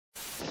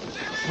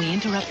We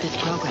interrupt this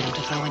program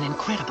to throw an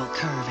incredible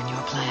curve in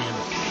your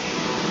plans.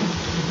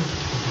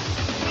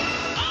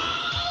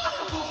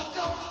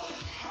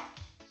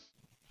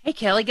 Hey,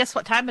 Kelly, guess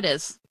what time it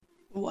is?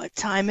 What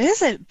time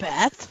is it,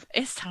 Beth?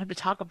 It's time to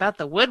talk about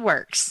the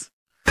Woodworks.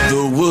 The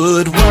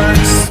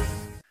Woodworks.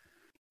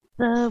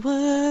 The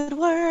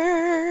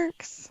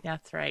Woodworks.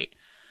 That's right.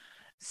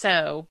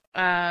 So,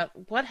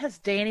 what has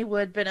Danny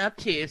Wood been up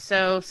to?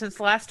 So, since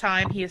last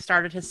time, he has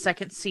started his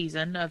second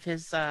season of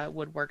his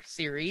Woodwork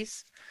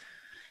series.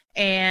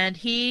 And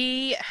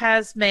he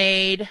has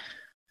made...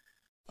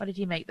 What did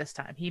he make this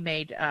time? He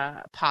made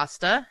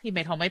pasta. He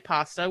made homemade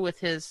pasta with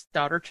his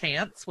daughter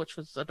Chance, which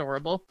was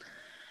adorable.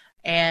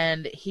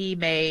 And he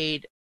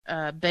made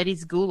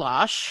Betty's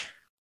goulash,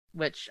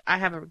 which I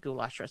have a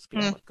goulash recipe.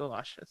 I love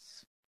goulash.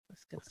 It's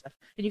good stuff.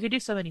 And you could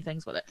do so many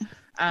things with it.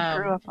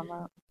 Grew up on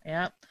that.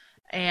 Yeah.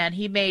 And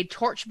he made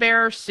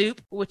Torchbearer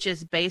soup, which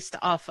is based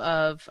off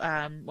of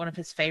one of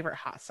his favorite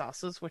hot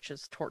sauces, which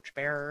is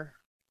Torchbearer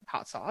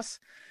hot sauce.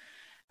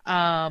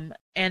 And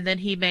then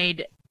he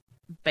made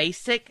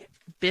basic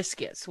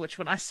biscuits, which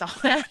when I saw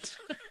that,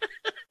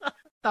 I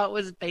thought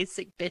was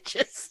basic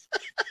bitches.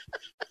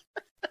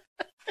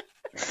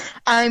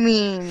 I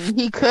mean,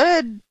 he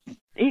could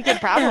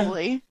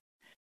probably.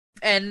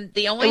 And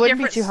the It only wouldn't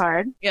be difference, too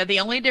hard. yeah, the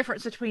only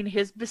difference between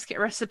his biscuit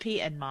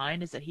recipe and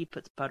mine is that he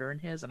puts butter in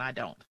his and I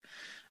don't.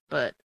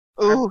 But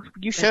Ooh,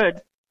 you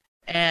should.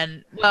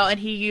 and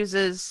he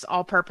uses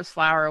all-purpose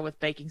flour with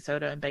baking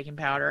soda and baking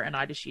powder, and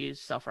I just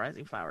use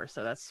self-rising flour.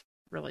 So that's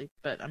really,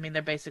 but I mean,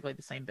 they're basically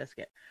the same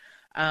biscuit.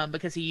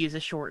 Because he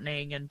uses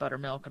shortening and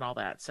buttermilk and all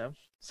that. So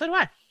do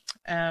I.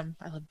 I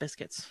love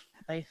biscuits.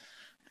 I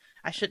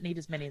shouldn't eat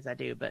as many as I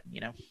do, but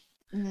you know.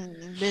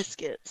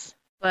 Biscuits.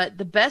 But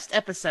the best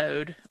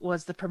episode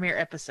was the premiere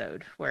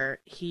episode where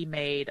he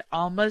made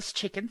Alma's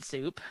chicken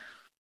soup.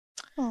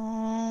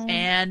 Aww.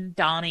 And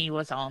Donnie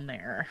was on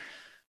there.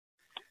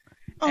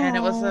 And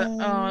it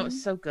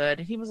was so good.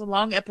 And he was a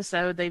long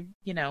episode. They,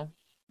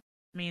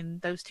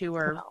 those two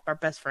are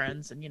best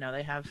friends, and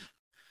they have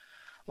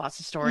lots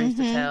of stories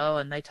to tell.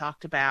 And they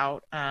talked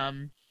about,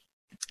 Danny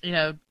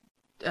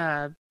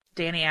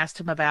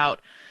asked him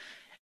about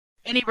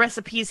any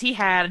recipes he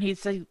had, and he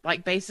said,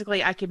 like,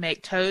 basically, I can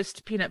make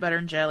toast, peanut butter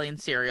and jelly, and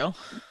cereal.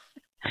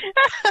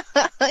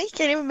 He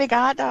can't even make a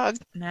hot dog.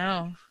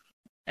 No.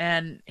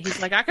 And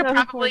he's like, I could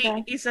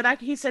probably, he said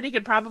he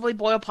could probably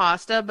boil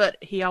pasta, but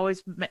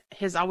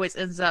his always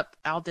ends up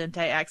al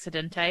dente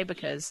accidente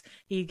because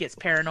he gets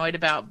paranoid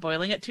about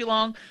boiling it too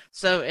long.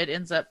 So it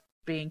ends up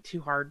being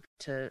too hard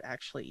to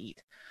actually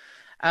eat.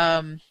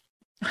 And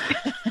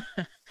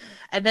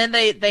then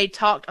they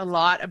talked a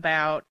lot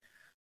about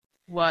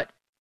what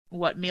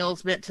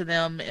meals meant to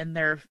them in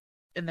their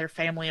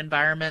family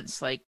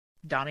environments. Like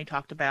Donnie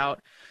talked about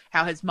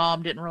how his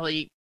mom didn't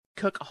really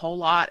cook a whole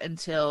lot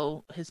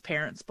until his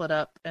parents split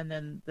up and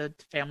then the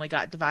family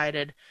got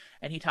divided,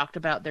 and he talked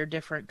about their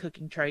different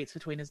cooking traits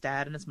between his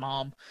dad and his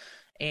mom.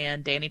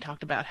 And Danny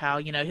talked about how,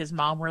 his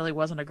mom really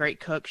wasn't a great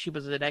cook. She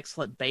was an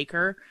excellent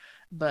baker,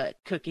 but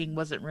cooking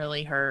wasn't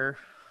really her,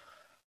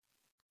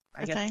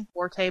 I guess,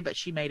 forte, but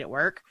she made it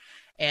work.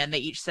 And they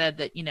each said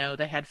that,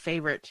 they had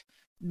favorite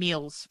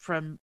meals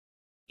from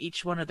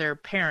each one of their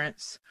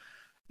parents,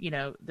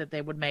 that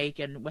they would make.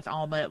 And with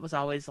Alma, it was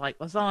always like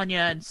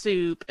lasagna and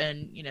soup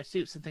and,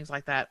 soups and things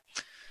like that.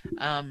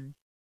 And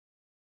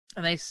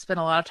they spent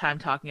a lot of time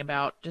talking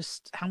about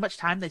just how much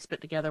time they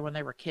spent together when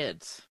they were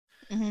kids,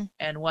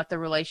 and what the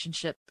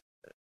relationship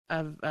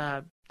of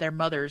their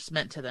mothers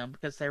meant to them,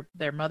 because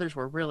their mothers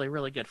were really,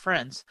 really good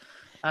friends.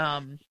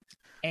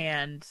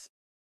 And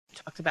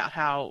talked about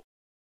how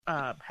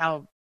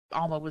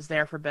Alma was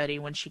there for Betty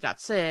when she got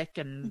sick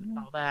and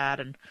all that.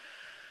 And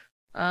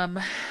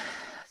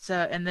so,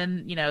 and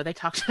then, they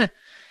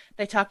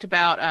talked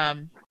about,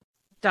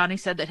 Donnie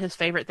said that his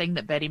favorite thing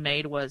that Betty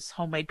made was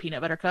homemade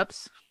peanut butter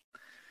cups.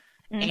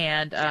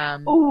 And,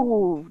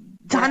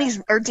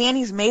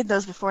 Danny's made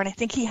those before, and I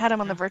think he had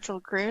them on the virtual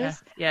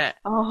cruise. Yeah.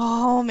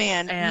 Oh,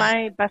 man.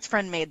 My best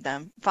friend made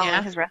them,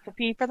 following his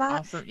recipe for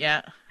that. Awesome.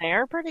 Yeah.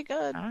 They're pretty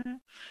good.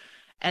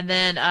 And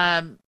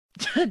then,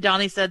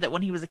 Donnie said that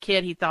when he was a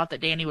kid, he thought that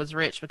Danny was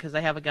rich because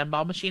they have a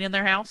gumball machine in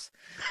their house.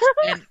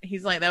 And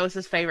he's like, that was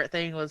his favorite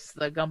thing, was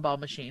the gumball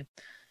machine.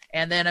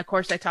 And then, of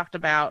course, they talked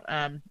about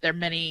their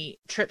many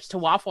trips to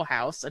Waffle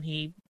House, and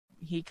he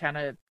kind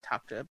of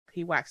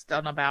he waxed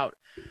on about,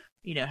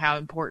 how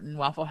important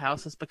Waffle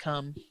House has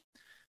become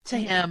to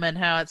him, and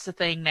how it's a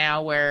thing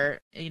now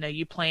where,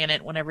 you plan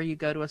it whenever you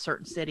go to a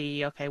certain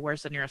city. Okay,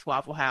 where's the nearest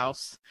Waffle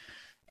House?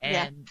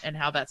 And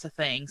how that's a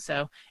thing.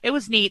 So it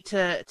was neat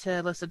to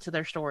listen to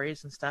their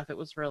stories and stuff. It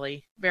was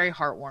really very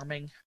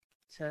heartwarming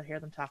to hear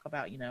them talk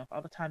about,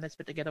 all the time they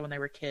spent together when they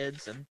were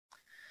kids, and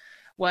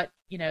what,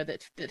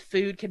 that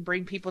food can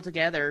bring people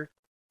together,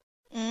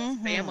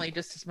 family,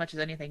 just as much as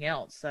anything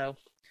else. So,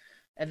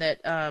 and that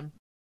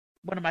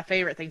one of my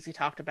favorite things he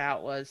talked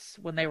about was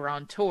when they were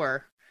on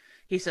tour.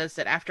 He says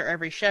that after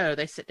every show,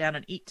 they sit down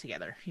and eat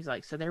together. He's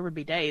like, so there would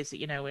be days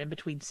that, in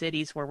between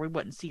cities where we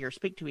wouldn't see or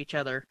speak to each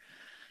other.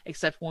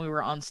 except when we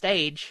were on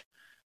stage.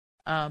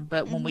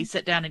 But when we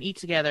sit down and eat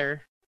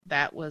together,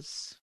 that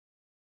was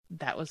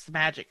the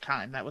magic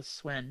time. That was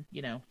when,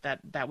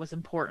 that was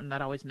important.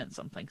 That always meant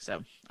something.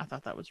 So I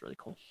thought that was really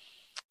cool.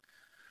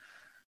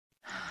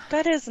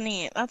 That is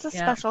neat. That's a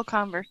special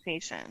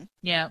conversation.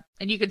 Yeah,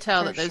 and you can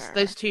tell that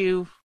those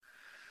two,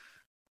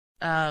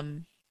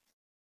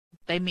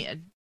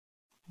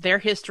 their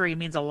history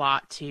means a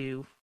lot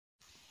to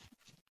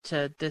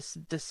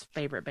this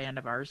favorite band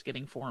of ours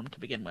getting formed to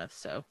begin with.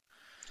 So,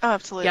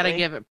 absolutely,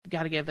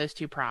 gotta give those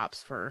two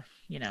props for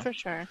for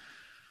sure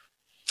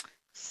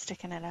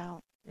sticking it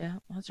out. Yeah,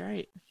 that's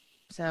right.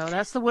 So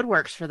that's the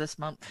Woodworks for this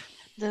month.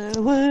 The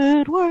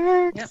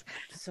Woodworks. Yep.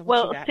 So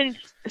well,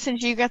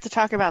 since you got to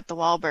talk about the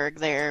Wahlberg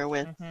there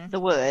with the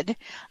wood,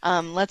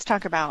 let's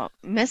talk about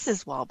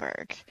Mrs.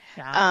 Wahlberg.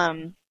 Yeah.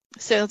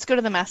 So let's go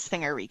to the Masked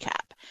Singer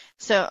recap.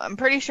 So I'm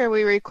pretty sure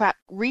we recapped.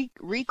 We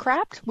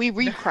recapped.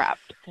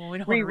 Well, we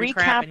don't want to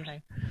recap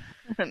anything.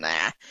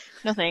 Nah,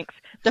 no thanks.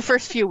 The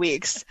first few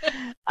weeks.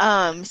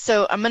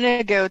 So I'm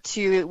gonna go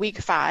to week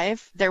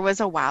 5. There was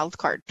a wild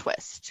card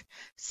twist.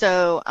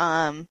 So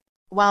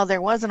while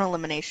there was an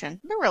elimination,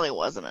 there really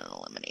wasn't an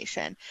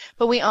elimination.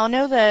 But we all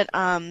know that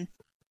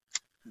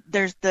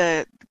there's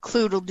the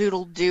Cloodle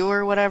Doodle Doo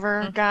or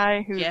whatever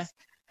guy who's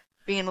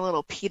being a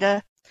little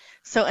PETA.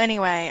 So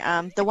anyway,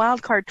 the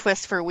wild card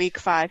twist for week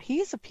 5,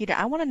 he's a PETA.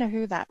 I want to know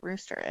who that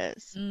rooster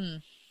is. Do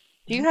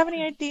you have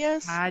any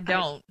ideas? I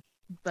don't.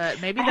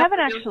 But maybe I they'll haven't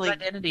reveal actually his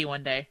identity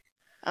one day.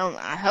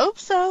 I hope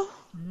so.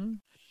 Mm-hmm.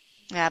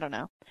 I don't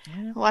know.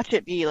 Yeah. Watch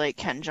it be like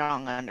Ken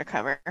Jeong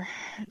undercover.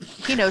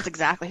 He knows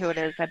exactly who it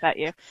is, I bet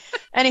you.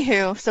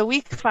 Anywho, so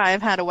week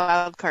 5 had a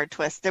wild card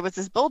twist. There was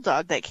this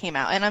bulldog that came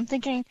out, and I'm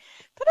thinking,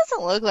 that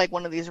doesn't look like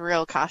one of these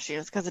real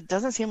costumes because it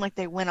doesn't seem like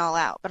they went all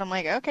out. But I'm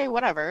like, okay,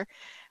 whatever.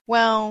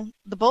 Well,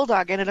 the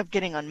bulldog ended up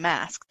getting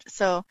unmasked,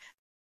 so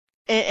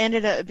it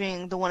ended up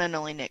being the one and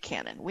only Nick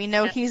Cannon. We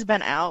know he's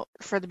been out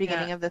for the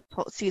beginning of this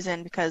whole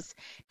season because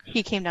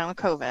he came down with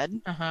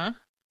COVID. Uh-huh.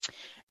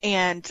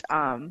 And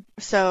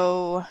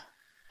so,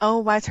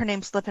 why is her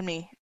name slipping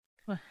me?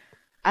 What?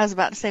 I was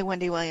about to say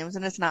Wendy Williams,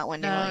 and it's not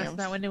Wendy Williams. No, it's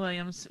not Wendy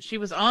Williams. She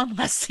was on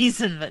last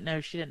season, but no,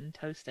 she didn't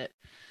host it.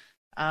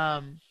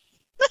 And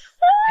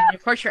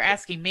of course you're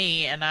asking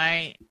me, and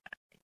I...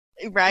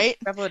 Right?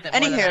 Trouble with it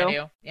more than I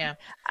do. Yeah.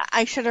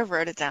 I should have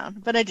wrote it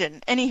down, but I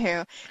didn't.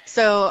 Anywho,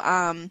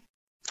 so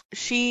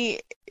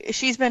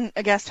she's been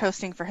a guest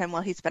hosting for him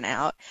while he's been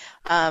out.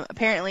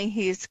 Apparently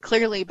he's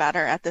clearly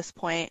better at this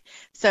point,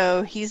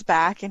 so he's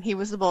back, and he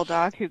was the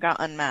bulldog who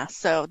got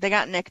unmasked. So they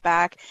got Nick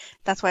back.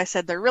 That's why I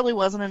said there really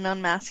wasn't an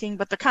unmasking,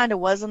 but there kind of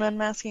was an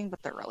unmasking,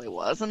 but there really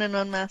wasn't an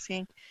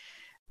unmasking.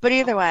 But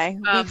either way,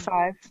 week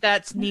 5.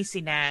 That's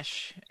Niecy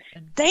Nash.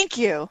 Thank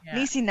you, Yeah.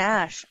 Niecy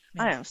Nash.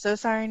 Yeah. I am so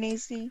sorry,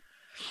 Niecy.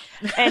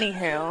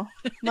 Anywho,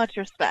 much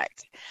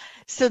respect.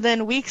 So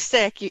then week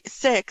 6,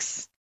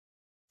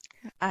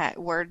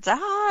 words are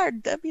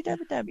hard,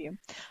 www,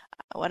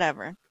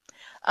 whatever.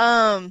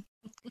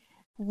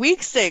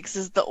 Week 6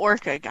 is the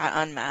orca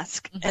got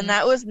unmasked, and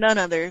that was none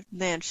other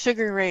than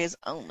Sugar Ray's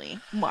only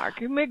Mark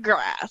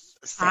McGrath.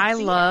 I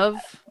love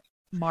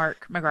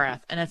Mark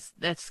McGrath, and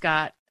it's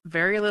got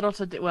very little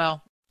to do.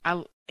 Well,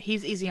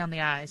 he's easy on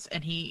the eyes,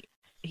 and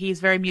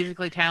he's very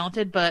musically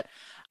talented, but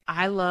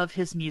I love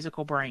his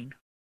musical brain.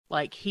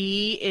 Like,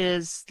 he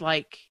is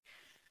like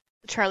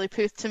Charlie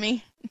Puth to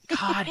me.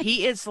 God,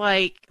 he is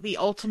like the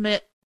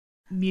ultimate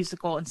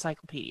musical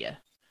encyclopedia.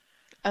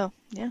 Oh,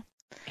 yeah.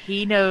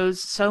 He knows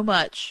so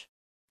much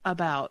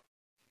about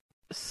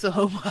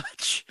so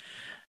much.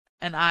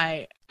 And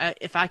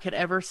if I could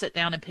ever sit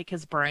down and pick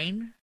his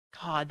brain,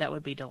 God, that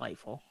would be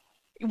delightful.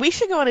 We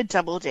should go on a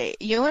double date.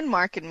 You and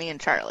Mark and me and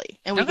Charlie.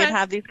 And we Okay. could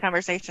have these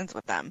conversations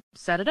with them.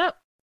 Set it up.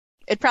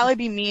 It'd probably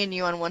be me and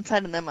you on one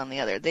side and them on the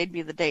other. They'd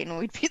be the date and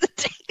we'd be the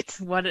date.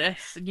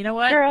 You know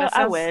what? Girl,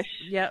 I wish.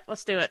 Yeah,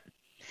 let's do it.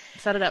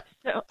 Set it up.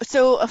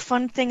 So a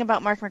fun thing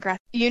about Mark McGrath,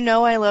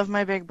 I love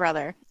my Big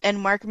Brother, and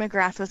Mark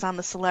McGrath was on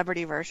the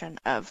celebrity version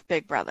of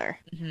Big Brother.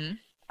 Mm-hmm.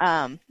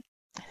 I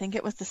think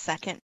it was the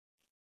second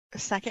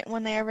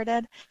one they ever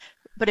did.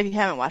 But if you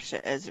haven't watched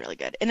it, it's really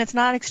good. And it's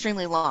not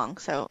extremely long,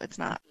 so it's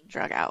not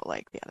drug out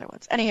like the other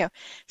ones. Anyhow,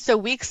 so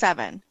week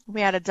 7,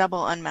 we had a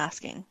double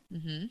unmasking.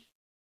 Mm-hmm.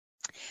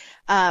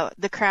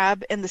 The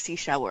crab and the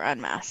seashell were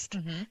unmasked.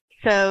 Mm-hmm.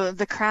 So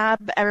the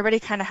crab,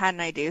 everybody kind of had an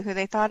idea who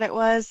they thought it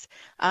was.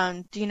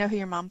 Do you know who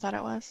your mom thought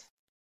it was?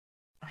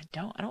 I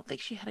don't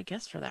think she had a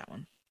guess for that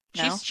one.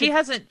 No? She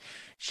hasn't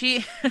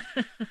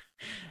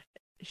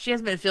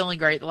been feeling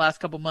great the last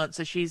couple months,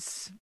 so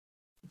she's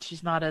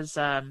not as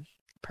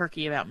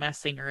perky about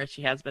Masked Singer as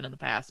she has been in the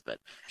past, but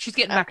she's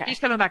getting back. Okay. She's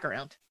coming back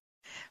around.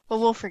 Well,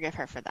 we'll forgive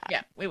her for that.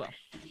 Yeah, we will.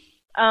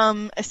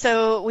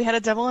 So we had a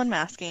double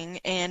unmasking,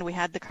 and we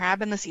had the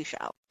crab and the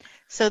seashell.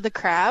 So the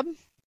crab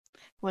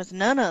was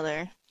none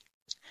other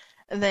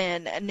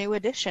than New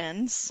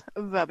Edition's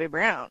Bobby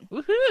Brown.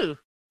 Woohoo!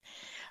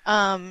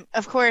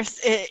 Of course,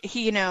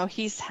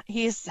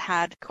 he's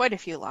had quite a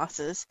few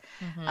losses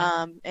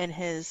in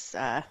his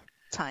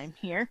time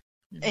here,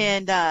 Mm-hmm.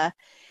 and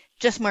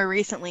just more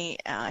recently,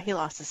 he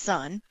lost his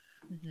son.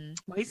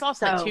 Well, he's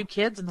lost like So- 2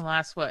 kids in the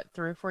last, 3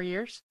 or 4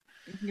 years?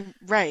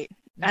 Right.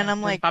 And Yeah, I'm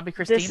with like, Bobby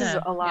Christina. this is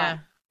a lot.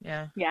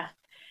 Yeah. Yeah.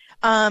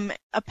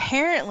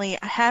 Apparently,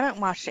 I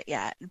haven't watched it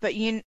yet, but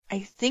I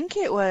think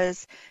it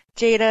was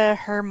Jada,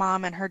 her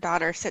mom, and her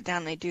daughter sit down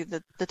and they do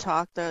the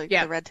talk, the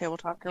red table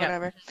talk or Yeah.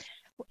 whatever.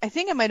 I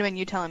think it might have been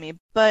you telling me,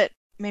 but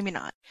maybe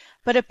not.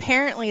 But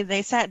apparently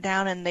they sat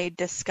down and they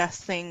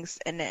discussed things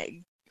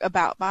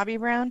about Bobby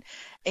Brown,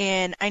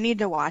 and I need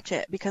to watch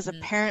it because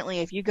apparently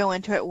if you go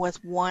into it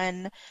with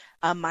one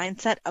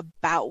mindset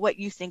about what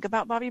you think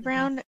about Bobby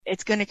Brown,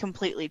 it's going to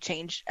completely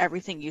change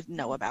everything you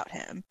know about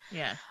him.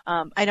 Yeah.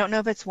 I don't know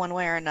if it's one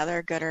way or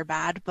another, good or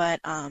bad, but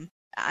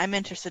I'm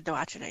interested to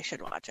watch it. I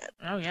should watch it.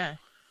 Oh, yeah.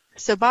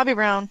 So Bobby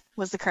Brown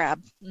was the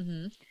crab,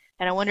 Mm-hmm.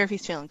 and I wonder if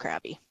he's feeling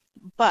crabby.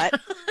 But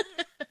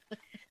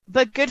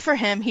but good for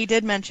him. He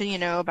did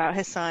mention, about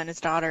his son, his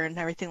daughter, and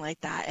everything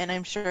like that. And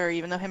I'm sure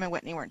even though him and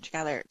Whitney weren't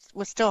together, it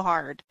was still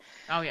hard.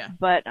 Oh, yeah.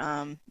 But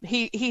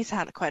he's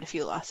had quite a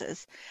few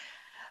losses.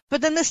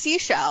 But then the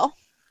seashell,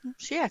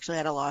 she actually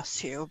had a loss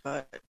too,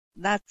 but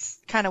that's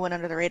kind of went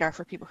under the radar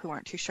for people who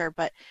aren't too sure.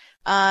 But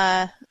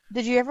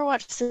did you ever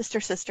watch Sister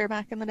Sister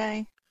back in the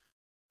day?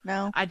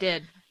 No? I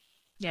did.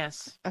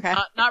 Yes. Okay.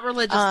 Not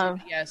religiously,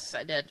 but yes,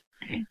 I did.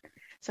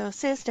 So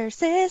Sister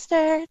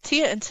Sister,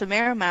 Tia and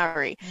Tamara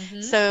Mowry.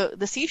 Mhm. So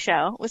the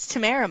seashell was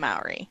Tamara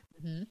Mowry.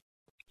 Mhm.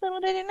 Little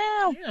did it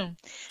know. Yeah.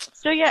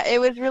 So yeah, it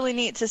was really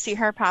neat to see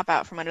her pop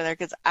out from under there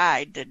because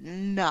I did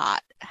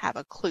not have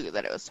a clue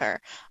that it was her.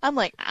 I'm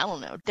like, I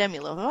don't know, Demi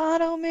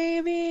Lovato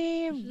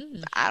maybe?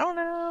 Mhm. I don't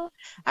know.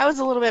 I was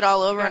a little bit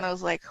all over Yeah. and I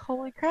was like,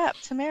 holy crap,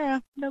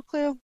 Tamara, no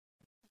clue.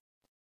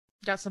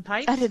 Got some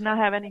pipes? I did not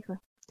have any clue.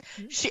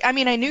 I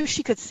knew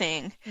she could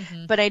sing,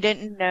 Mhm. but I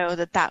didn't know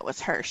that was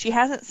her. She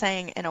hasn't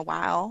sang in a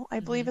while, I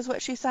believe is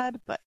what she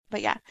said, but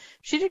yeah,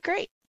 she did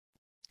great.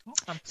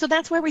 Awesome. So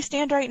that's where we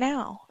stand right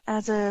now.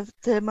 As of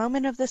the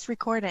moment of this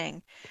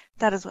recording,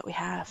 that is what we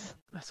have.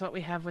 That's what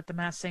we have with the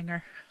Masked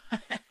Singer.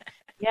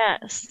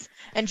 Yes.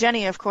 And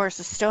Jenny, of course,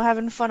 is still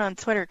having fun on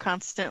Twitter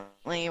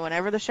constantly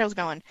whenever the show's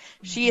going.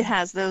 She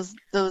has those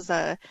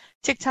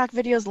TikTok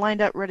videos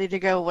lined up ready to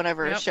go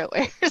whenever a Yep. show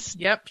airs.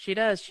 Yep, she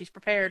does. She's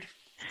prepared.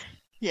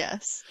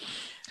 Yes.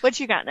 What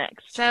you got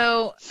next?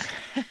 So,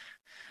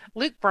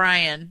 Luke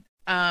Bryan,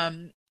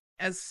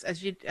 as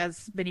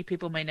many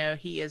people may know,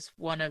 he is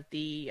one of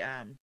the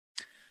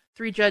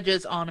 3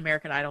 judges on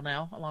American Idol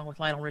now, along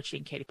with Lionel Richie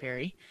and Katy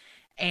Perry.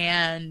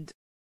 And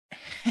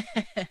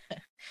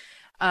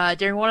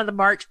during one of the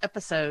March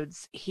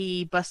episodes,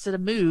 he busted a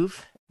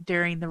move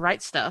during the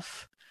Right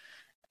Stuff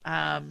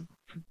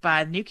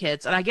by the New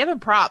Kids, and I give him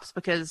props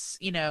because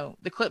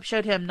the clip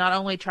showed him not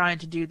only trying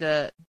to do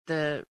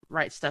the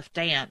Right Stuff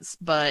dance,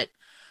 but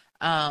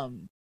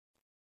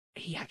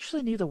he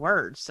actually knew the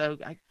words. So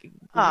way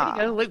to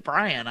go, Luke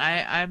Bryan.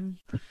 I'm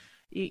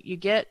you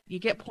get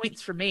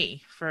points for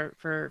me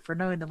for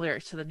knowing the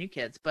lyrics to the New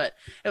Kids. But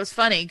it was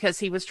funny because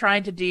he was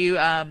trying to do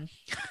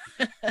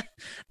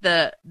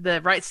the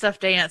Right Stuff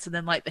dance and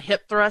then like the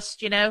hip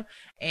thrust,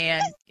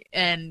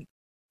 and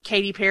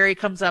Katy Perry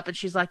comes up and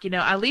she's like,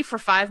 I leave for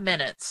 5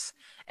 minutes.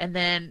 And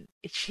then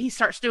she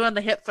starts doing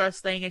the hip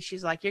thrust thing and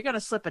she's like, you're going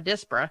to slip a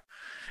disc, bruh.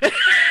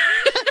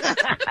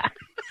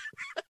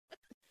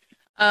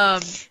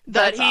 That's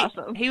but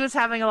awesome. he was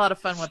having a lot of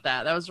fun with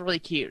that. That was really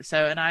cute.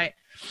 So, and I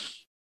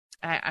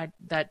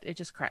that it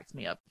just cracks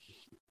me up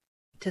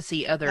to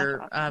see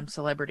other awesome.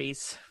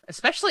 celebrities,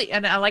 especially,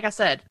 and like I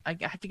said, I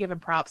have to give him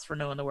props for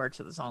knowing the words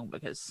to the song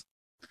because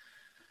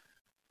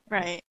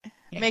Right.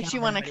 can't Makes count you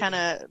on want to anybody.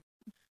 kind of.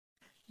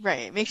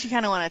 Right. Makes you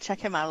kind of want to check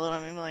him out a little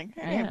and be like,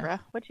 hey, Yeah. bro,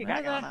 what you Yeah,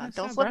 got going on? that's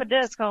Don't it, slip bro.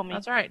 a disc, homie.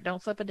 That's right.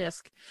 Don't flip a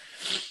disc.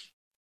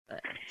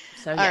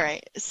 So All yeah.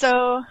 right.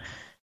 So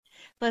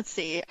let's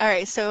see. All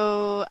right.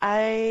 So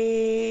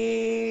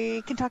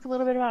I can talk a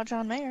little bit about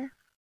John Mayer.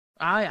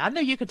 I know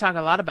you could talk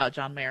a lot about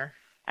John Mayer.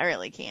 I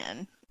really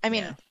can. I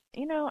mean,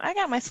 Yeah. I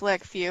got my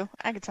select few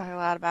I could talk a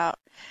lot about.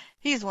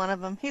 He's one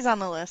of them. He's on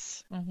the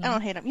list. Mhm. I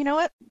don't hate him. You know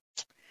what?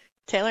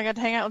 Taylor got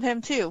to hang out with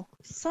him too.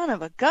 Son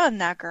of a gun,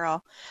 that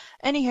girl.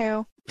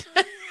 Anywho,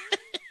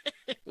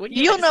 Wouldn't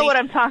you'll like to know see- what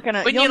I'm talking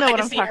about. Wouldn't You'll you know like what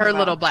to I'm see talking her about.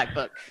 little black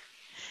book?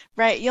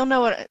 Right, you'll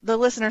know what the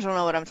listeners will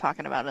know what I'm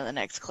talking about in the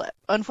next clip.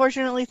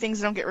 Unfortunately,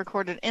 things don't get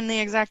recorded in the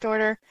exact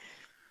order,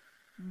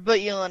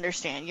 but you'll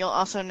understand. You'll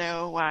also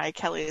know why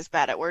Kelly is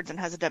bad at words and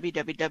has a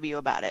www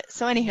about it.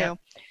 So anywho, Yep.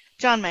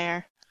 John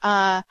Mayer.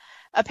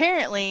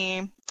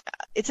 Apparently,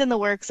 it's in the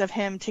works of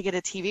him to get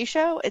a TV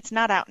show. It's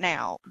not out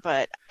now,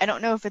 but I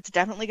don't know if it's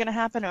definitely going to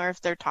happen or if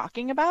they're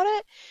talking about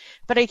it.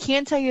 But I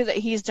can tell you that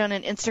he's done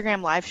an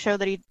Instagram live show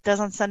that he does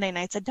on Sunday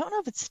nights. I don't know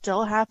if it's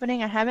still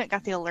happening. I haven't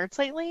got the alerts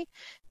lately.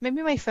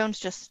 Maybe my phone's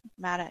just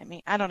mad at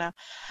me. I don't know.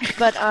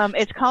 But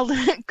it's called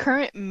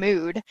Current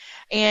Mood,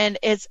 and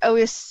it's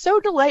always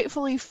so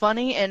delightfully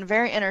funny and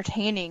very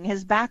entertaining.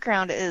 His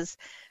background is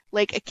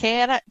like a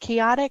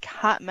chaotic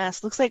hot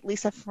mess. Looks like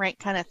Lisa Frank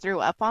kind of threw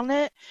up on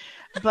it,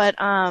 but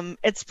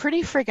it's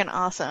pretty freaking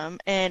awesome.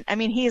 And I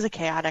mean, he is a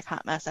chaotic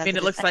hot mess I as mean,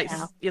 it is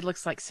now. it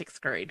looks like sixth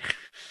grade.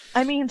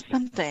 I mean,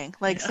 something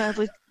like, so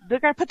like, they're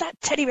gonna put that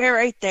teddy bear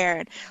right there,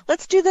 and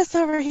let's do this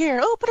over here.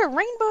 Oh, put a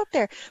rainbow up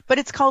there. But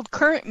it's called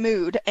Current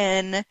Mood,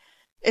 and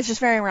it's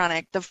just very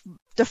ironic.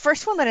 The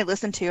first one that I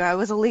listened to, I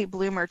was a late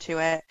bloomer to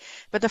it,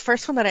 but the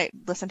first one that I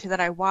listened to,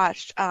 that I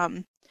watched,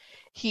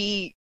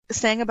 he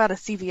sang about a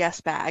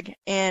CVS bag,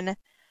 and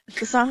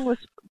the song was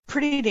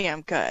pretty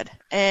damn good.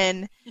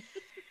 And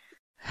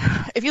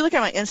if you look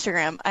at my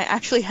Instagram, I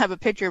actually have a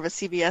picture of a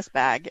CVS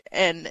bag,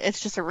 and it's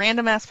just a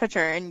random ass picture,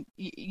 and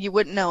you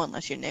wouldn't know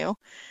unless you knew.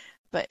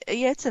 But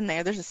yeah, it's in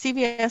there. There's a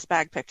CVS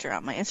bag picture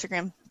on my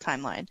Instagram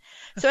timeline.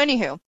 So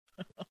anywho,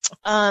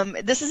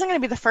 this isn't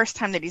going to be the first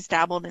time that he's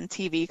dabbled in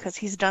TV, because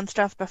he's done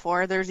stuff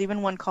before. There's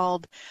even one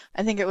called,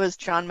 I think it was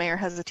John Mayer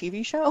Has a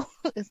TV Show,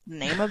 is the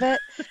name of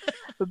it.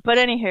 But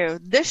anywho,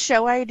 this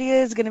show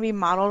idea is going to be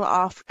modeled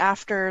off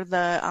after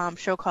the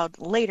show called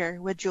Later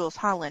with Jules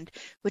Holland,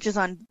 which is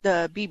on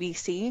the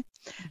BBC.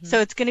 So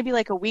it's going to be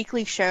like a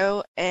weekly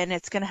show, and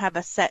it's going to have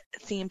a set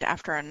themed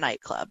after a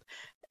nightclub.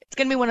 It's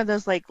going to be one of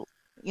those, like,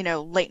 you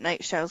know, late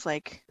night shows,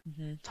 like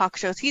talk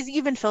shows. He's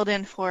even filled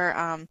in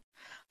for,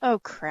 oh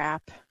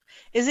crap.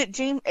 Is it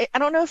James? I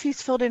don't know if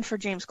he's filled in for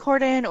James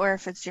Corden or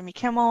if it's Jimmy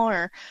Kimmel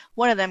or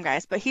one of them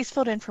guys, but he's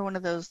filled in for one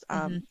of those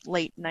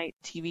late night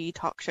TV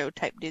talk show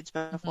type dudes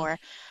before.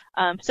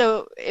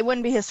 So it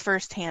wouldn't be his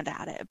first hand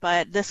at it,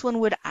 but this one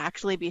would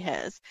actually be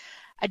his.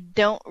 I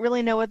don't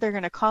really know what they're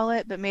going to call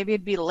it, but maybe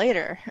it'd be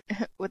Later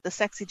with the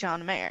sexy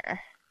John Mayer.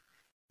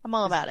 I'm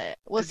all about it.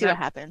 We'll see what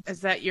happens.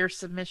 Is that your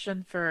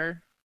submission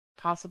for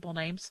possible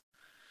names?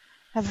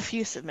 I have a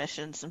few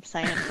submissions, I'm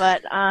saying,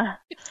 but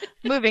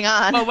moving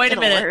on. Well, wait a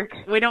minute.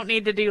 Work. We don't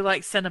need to do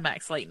like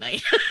Cinemax late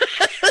night.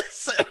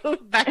 So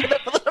back it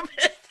up a little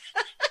bit.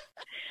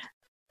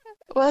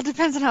 Well, it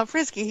depends on how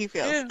frisky he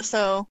feels. Yeah.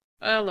 So,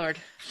 oh Lord.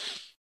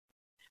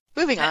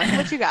 Moving on.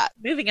 What you got?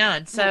 Moving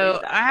on. So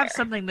I have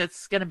something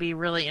that's going to be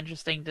really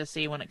interesting to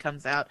see when it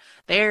comes out.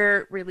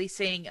 They're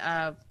releasing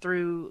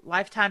through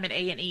Lifetime and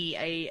A&E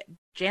a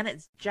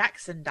Janet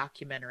Jackson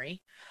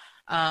documentary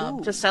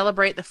to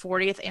celebrate the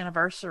 40th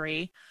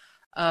anniversary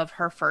of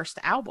her first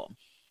album.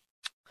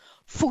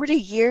 40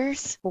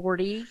 years?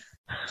 40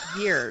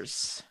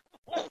 years.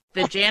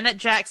 The Janet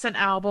Jackson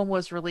album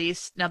was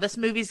released. Now, this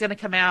movie's going to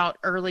come out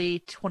early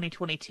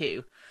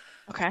 2022.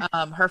 Okay.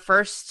 Her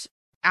first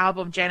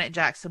album, Janet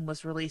Jackson,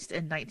 was released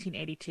in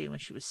 1982 when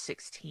she was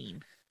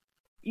 16.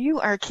 You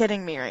are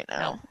kidding me right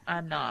now. No,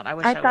 I'm not. I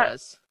wish I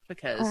was.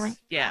 Because,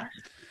 yeah.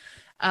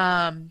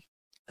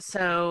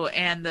 So,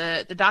 and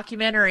the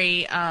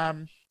documentary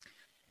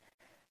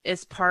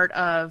is part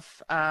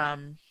of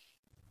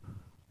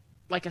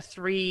like a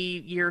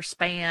 3-year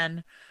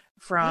span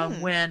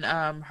from when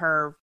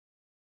her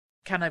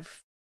kind of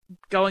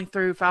going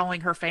through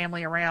following her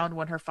family around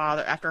when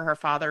after her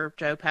father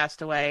Joe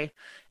passed away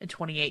in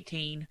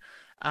 2018.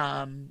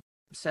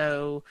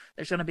 So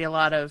there's going to be a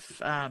lot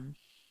of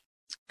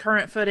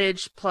current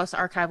footage plus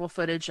archival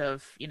footage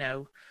of, you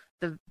know,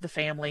 the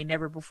family,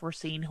 never before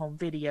seen home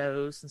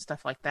videos and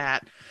stuff like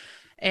that.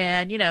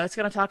 And, you know, it's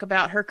going to talk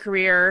about her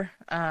career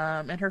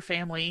and her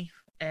family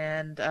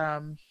and,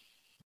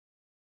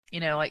 you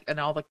know, like, and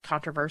all the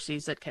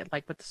controversies that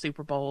like with the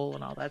Super Bowl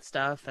and all that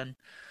stuff. And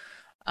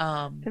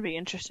could be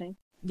interesting.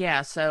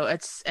 Yeah, so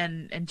it's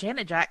and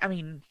Janet Jackson, I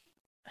mean,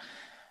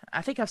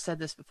 I think I've said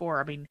this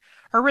before. I mean,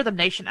 her Rhythm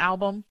Nation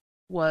album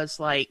was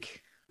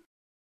like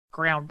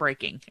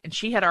groundbreaking, and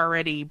she had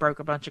already broke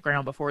a bunch of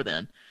ground before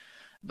then.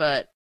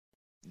 But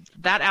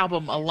that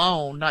album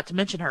alone, not to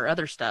mention her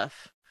other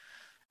stuff,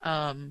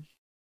 even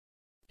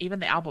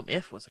the album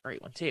If was a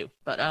great one too.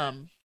 But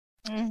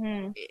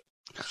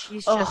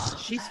she's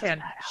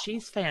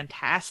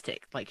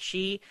fantastic. Like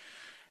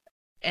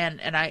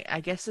and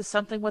I guess it's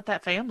something with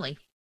that family.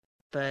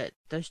 But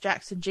those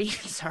Jackson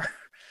genes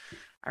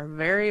are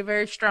very,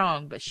 very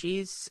strong. But she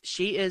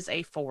is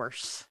a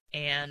force,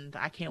 and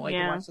I can't wait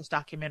to watch this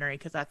documentary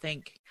because I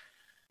think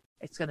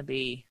it's going to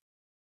be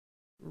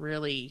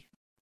really,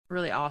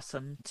 really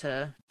awesome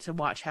to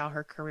watch how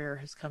her career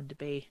has come to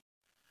be.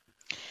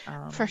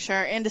 For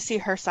sure, and to see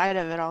her side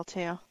of it all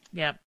too.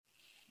 Yep.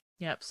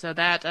 So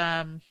that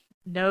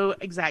no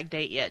exact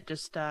date yet,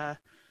 just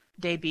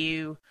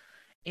debut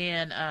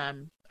in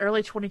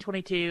early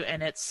 2022,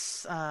 and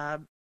it's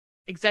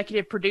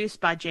executive produced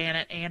by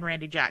Janet and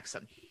Randy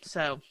Jackson.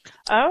 So.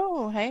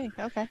 Oh, hey,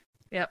 okay.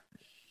 Yep.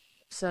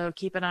 So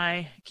keep an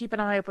eye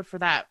open for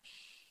that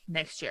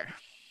next year.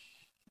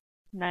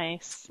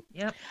 Nice.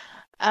 Yep.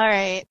 All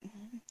right.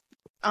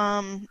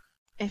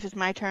 If it's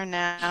my turn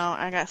now,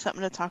 I got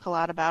something to talk a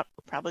lot about,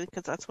 probably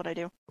because that's what I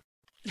do.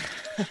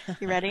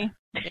 You ready?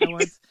 Yeah,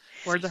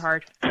 words are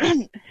hard.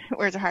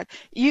 Words are hard.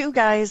 You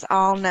guys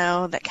all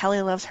know that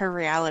Kelly loves her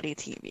reality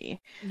TV.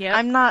 Yeah.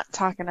 I'm not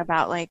talking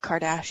about like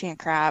Kardashian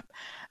crap,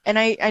 and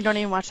I don't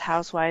even watch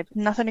Housewives.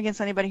 Nothing against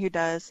anybody who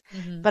does,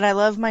 but I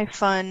love my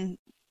fun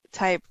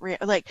type,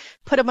 like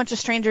put a bunch of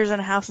strangers in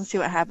a house and see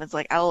what happens.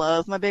 Like I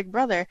love My Big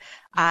Brother.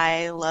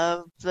 I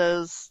love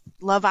those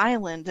Love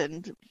Island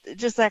and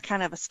just that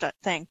kind of a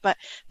thing. But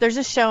there's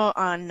a show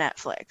on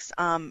Netflix.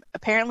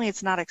 Apparently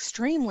it's not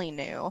extremely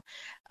new,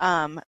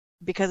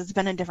 because it's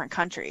been in different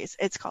countries.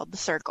 It's called The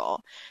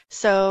Circle.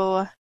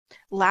 So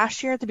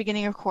last year at the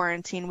beginning of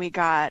quarantine, we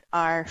got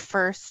our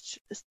first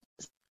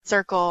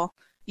Circle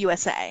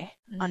USA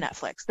on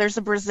Netflix. There's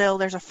a Brazil,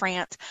 there's a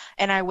France,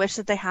 and I wish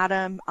that they had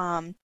them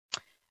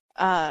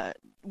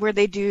where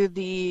they do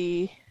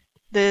the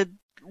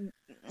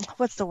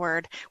what's the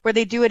word? Where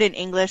they do it in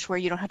English, where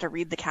you don't have to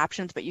read the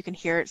captions, but you can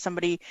hear it.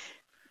 Somebody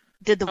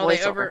did the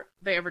voiceover.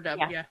 They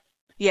overdub, yeah.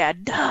 Yeah,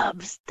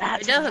 dubs.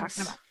 That's what I'm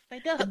talking about. They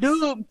dubs.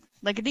 Dub,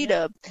 like a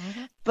D-dub.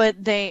 Mm-hmm.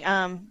 But they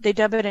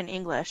dub it in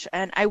English,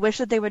 and I wish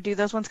that they would do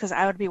those ones because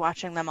I would be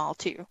watching them all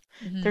too.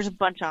 Mm-hmm. There's a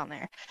bunch on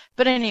there.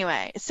 But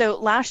anyway, so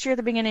last year at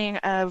the beginning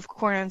of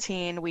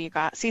quarantine, we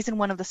got season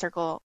 1 of The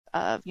Circle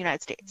of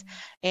United States,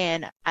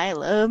 and I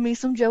love me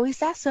some Joey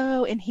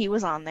Sasso, and he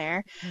was on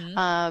there.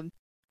 Mm-hmm.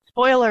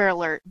 Spoiler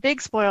alert,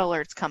 big spoiler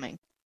alerts coming.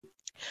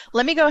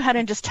 Let me go ahead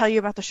and just tell you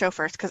about the show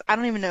first, because I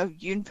don't even know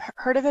if you've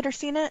heard of it or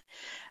seen it.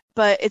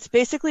 But it's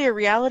basically a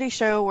reality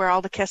show where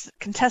all the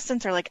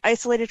contestants are like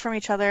isolated from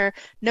each other,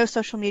 no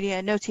social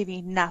media, no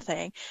TV,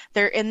 nothing.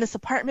 They're in this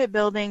apartment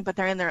building, but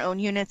they're in their own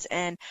units.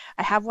 And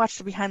I have watched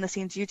a behind the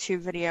scenes YouTube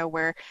video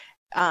where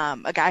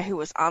a guy who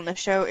was on the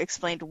show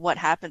explained what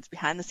happens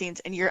behind the scenes,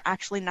 and you're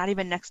actually not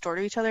even next door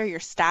to each other. You're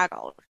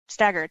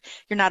staggered.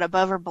 You're not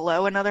above or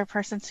below another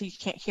person, so you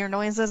can't hear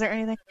noises or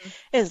anything.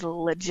 It is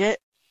legit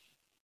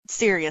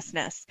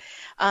seriousness.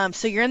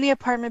 So you're in the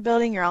apartment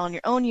building, you're all in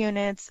your own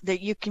units, that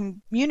you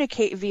can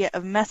communicate via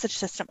a message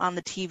system on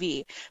the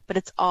TV, but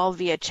it's all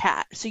via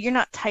chat. So you're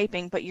not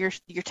typing, but you're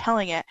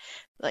telling it,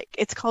 like,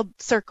 it's called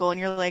Circle, and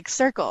you're like,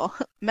 Circle,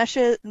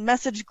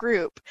 message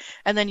group,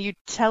 and then you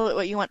tell it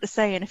what you want to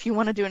say, and if you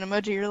want to do an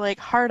emoji, you're like,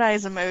 heart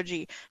eyes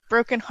emoji,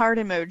 broken heart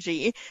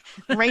emoji,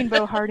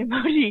 rainbow heart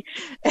emoji,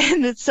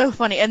 and it's so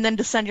funny. And then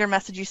to send your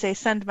message, you say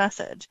send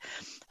message.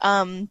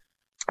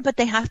 But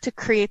they have to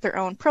create their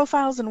own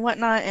profiles and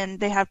whatnot, and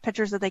they have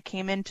pictures that they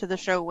came into the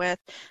show with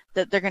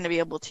that they're going to be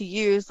able to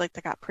use, like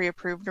they got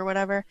pre-approved or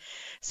whatever.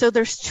 So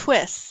there's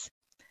twists.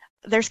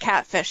 There's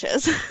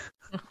catfishes.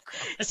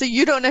 So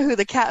you don't know who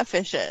the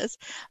catfish is.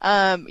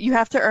 You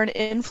have to earn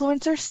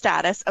influencer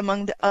status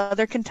among the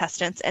other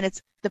contestants, and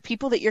it's the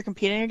people that you're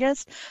competing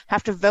against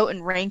have to vote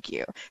and rank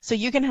you. So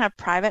you can have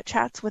private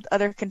chats with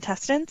other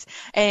contestants,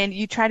 and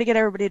you try to get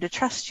everybody to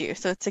trust you.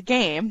 So it's a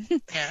game.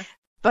 Yeah.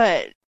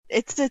 But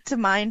it's a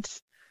mind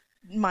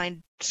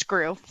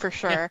screw for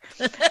sure.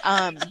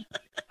 But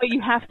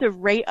you have to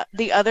rate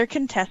the other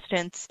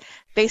contestants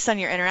based on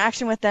your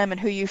interaction with them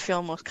and who you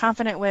feel most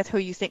confident with, who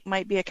you think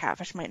might be a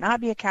catfish, might not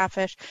be a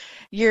catfish.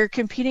 You're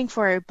competing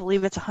for, I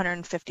believe it's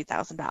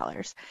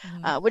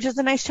 $150,000, which is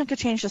a nice chunk of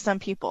change to some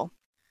people.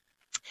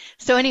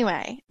 So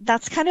anyway,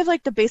 that's kind of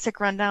like the basic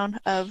rundown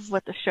of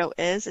what the show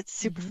is. It's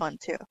super fun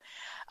too.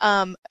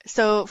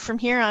 So from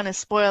here on is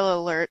spoiler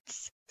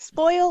alerts.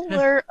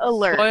 Spoiler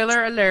alert.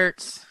 Spoiler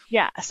alerts.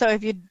 Yeah, so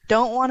if you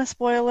don't want a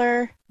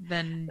spoiler,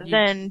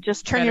 then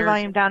just turn your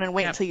volume down and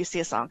wait until you see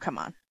a song come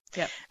on.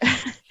 Yep.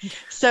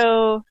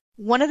 So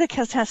one of the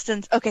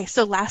contestants, okay,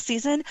 so last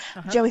season,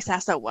 Joey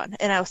Sasso won,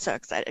 and I was so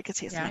excited because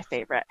he's my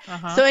favorite.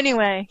 So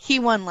anyway, he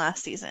won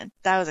last season.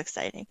 That was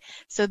exciting.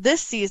 So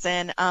this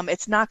season,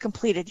 it's not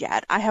completed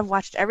yet. I have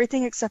watched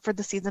everything except for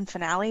the season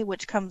finale,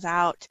 which comes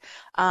out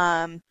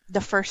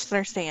the first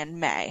Thursday in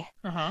May.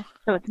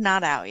 So it's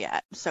not out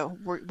yet. So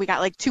we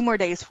got like 2 more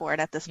days for it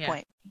at this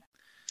point.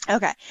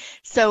 Okay,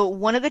 so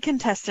one of the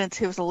contestants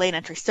who was a late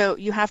entry, so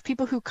you have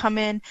people who come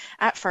in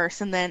at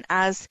first, and then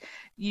as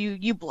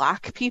you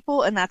block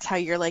people, and that's how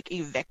you're like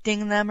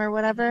evicting them or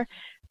whatever.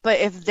 But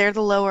if they're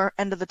the lower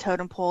end of the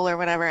totem pole or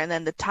whatever, and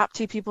then the top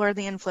 2 people are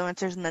the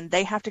influencers, and then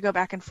they have to go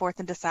back and forth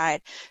and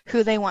decide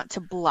who they want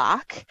to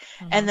block,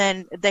 and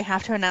then they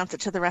have to announce it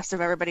to the rest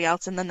of everybody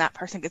else, and then that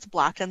person gets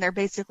blocked, and they're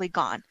basically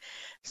gone.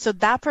 So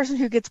that person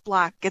who gets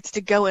blocked gets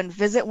to go and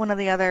visit one of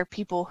the other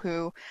people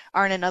who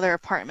are in another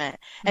apartment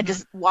and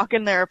just walk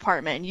in their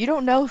apartment, and you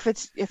don't know if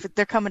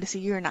they're coming to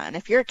see you or not. And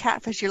if you're a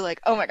catfish, you're like,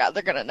 oh my god,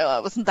 they're gonna know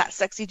I wasn't that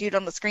sexy dude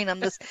on the screen. I'm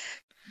this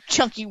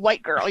chunky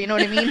white girl. You know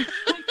what I mean?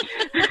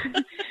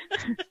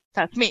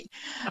 That's me.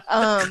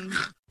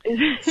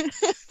 You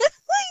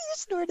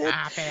snorted.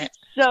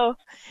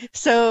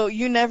 So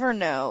you never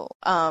know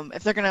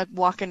if they're going to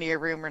walk into your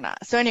room or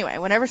not. So anyway,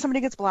 whenever somebody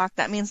gets blocked,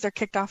 that means they're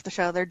kicked off the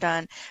show, they're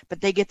done, but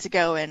they get to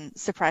go and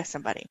surprise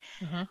somebody.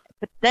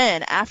 But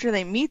then after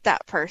they meet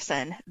that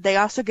person, they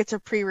also get to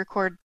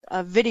pre-record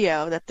a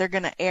video that they're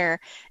going to air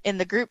in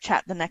the group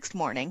chat the next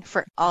morning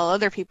for all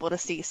other people to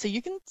see. So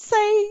you can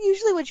say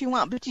usually what you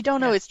want, but you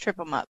don't always trip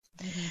them up.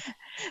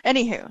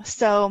 Anywho,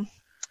 so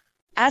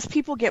as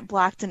people get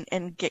blocked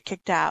and get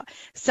kicked out,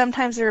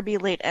 sometimes there will be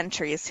late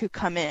entries who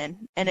come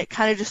in, and it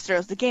kind of just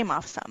throws the game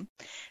off some.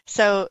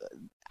 So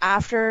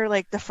after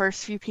like the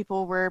first few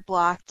people were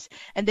blocked,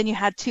 and then you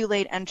had 2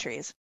 late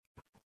entries.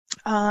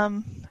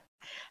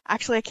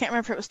 Actually, I can't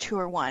remember if it was 2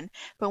 or 1,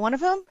 but one of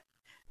them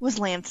was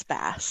Lance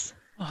Bass.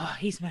 Oh,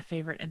 he's my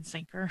favorite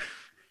NSYNCer.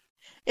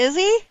 Is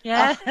he?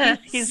 Yes. Oh,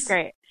 he's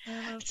great.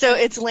 So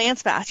it's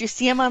Lance Bass. You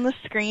see him on the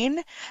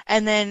screen,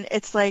 and then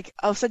it's like,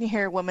 all of a sudden you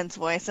hear a woman's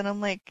voice, and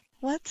I'm like,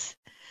 what?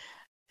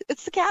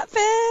 It's the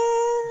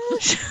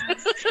catfish.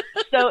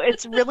 So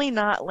it's really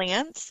not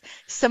Lance.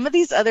 Some of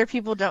these other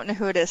people don't know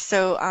who it is.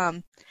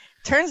 So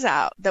turns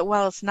out that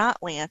while it's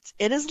not Lance,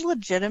 it is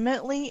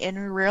legitimately in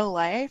real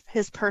life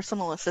his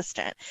personal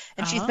assistant.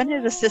 And she's been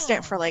his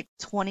assistant for like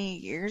 20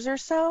 years or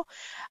so.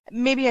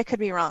 Maybe I could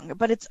be wrong,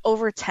 but it's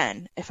over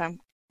 10 if I'm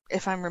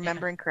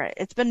remembering correct.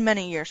 It's been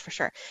many years for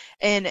sure.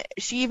 And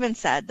she even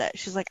said that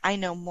she's like, I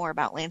know more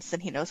about Lance than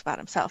he knows about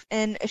himself.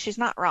 And she's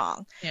not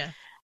wrong. Yeah.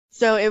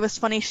 So it was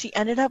funny. She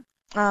ended up,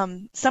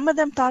 some of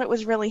them thought it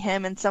was really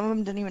him, and some of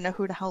them didn't even know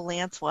who the hell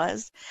Lance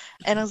was.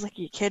 And I was like,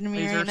 are you kidding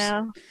me right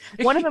now?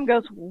 One of them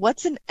goes,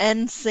 what's an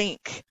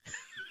NSYNC?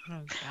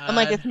 Oh, I'm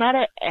like, it's not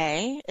an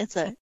A, it's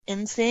a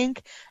NSYNC.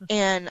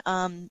 And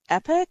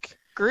Epic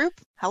Group,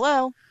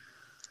 hello.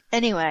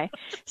 Anyway,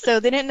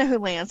 so they didn't know who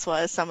Lance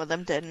was. Some of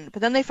them didn't.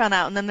 But then they found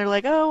out, and then they're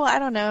like, oh, I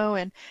don't know.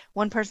 And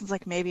one person's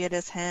like, maybe it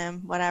is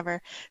him,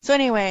 whatever. So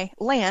anyway,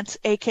 Lance,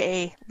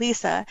 a.k.a.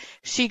 Lisa,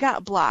 she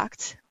got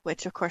blocked,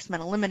 which of course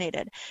meant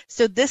eliminated.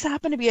 So this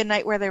happened to be a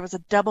night where there was a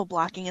double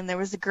blocking, and there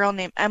was a girl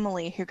named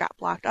Emily who got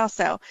blocked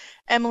also.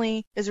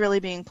 Emily is really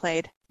being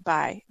played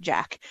by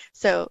Jack.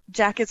 So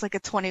Jack is like a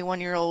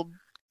 21-year-old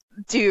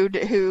dude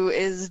who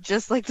is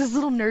just like this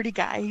little nerdy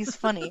guy. He's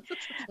funny.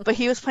 But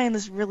he was playing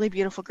this really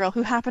beautiful girl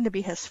who happened to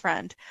be his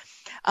friend.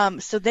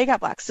 So they got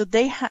blocked. So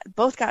they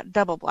both got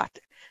double blocked.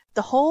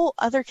 The whole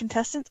other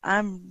contestants,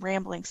 I'm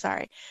rambling,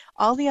 sorry.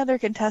 All the other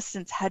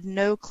contestants had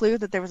no clue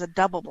that there was a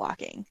double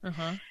blocking.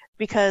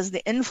 Because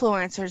the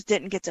influencers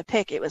didn't get to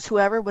pick. It was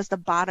whoever was the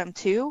bottom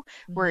two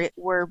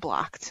were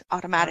blocked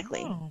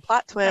automatically. Oh,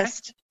 Plot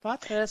twist. okay.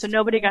 Plot twist. So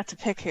nobody got to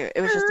pick who. It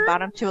was just the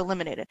bottom two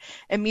eliminated.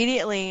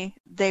 Immediately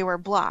they were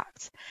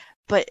blocked.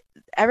 But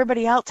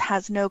everybody else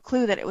has no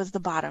clue that it was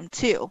the bottom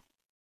two.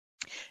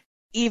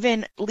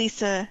 Even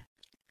Lisa,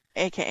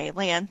 a.k.a.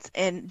 Lance,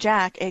 and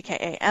Jack,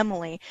 a.k.a.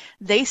 Emily,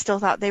 they still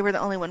thought they were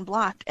the only one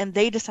blocked, and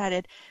they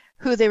decided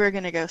who they were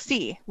going to go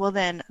see. Well,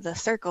 then the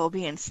circle,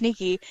 being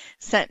sneaky,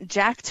 sent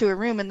Jack to a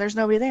room, and there's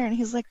nobody there, and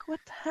he's like, what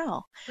the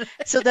hell?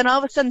 So then all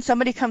of a sudden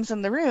somebody comes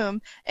in the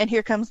room, and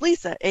here comes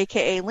Lisa,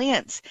 a.k.a.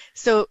 Lance.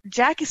 So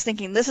Jack is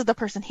thinking this is the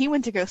person he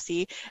went to go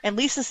see, and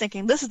Lisa's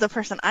thinking this is the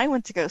person I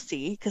went to go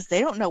see, because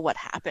they don't know what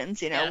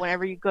happens,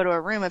 whenever you go to a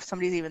room, if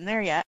somebody's even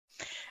there yet.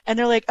 And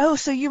they're like, oh,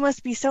 so you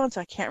must be so-and-so.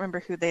 I can't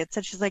remember who they had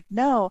said. She's like,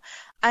 no,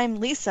 I'm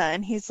Lisa.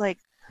 And he's like,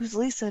 who's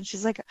Lisa? And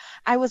she's like,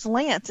 I was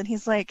Lance. And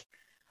he's like,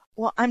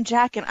 well, I'm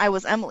Jack and I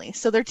was Emily.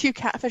 So they're two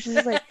catfishes.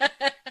 He's like,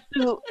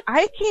 so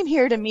I came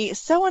here to meet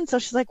so-and-so.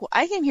 She's like, well,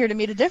 I came here to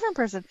meet a different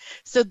person.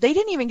 So they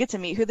didn't even get to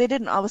meet who they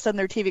didn't. All of a sudden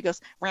their TV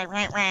goes, rah,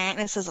 rah, rah, and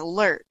it says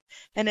alert.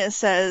 And it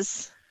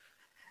says,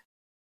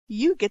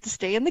 you get to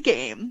stay in the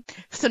game.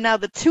 So now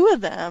the two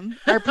of them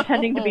are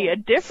pretending to be a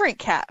different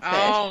catfish.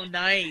 Oh,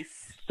 nice.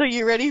 So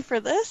you ready for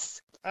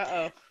this?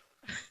 Uh-oh.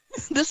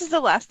 This is the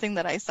last thing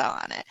that I saw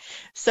on it.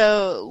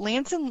 So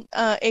Lance and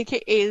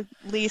a.k.a.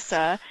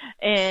 Lisa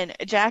and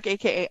Jack,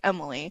 a.k.a.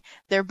 Emily,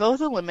 they're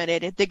both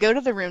eliminated. They go to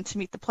the room to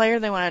meet the player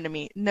they wanted to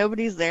meet.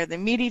 Nobody's there. They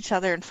meet each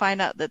other and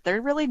find out that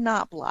they're really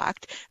not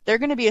blocked. They're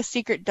going to be a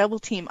secret double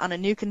team on a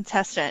new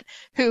contestant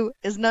who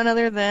is none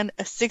other than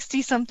a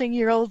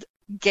 60-something-year-old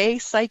gay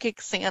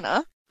psychic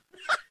Santa.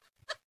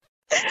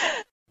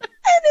 And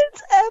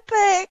it's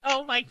epic.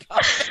 Oh, my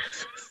God.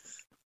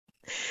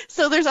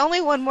 So there's only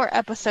one more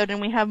episode,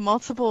 and we have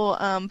multiple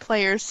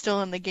players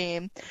still in the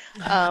game.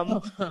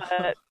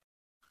 But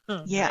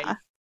yeah.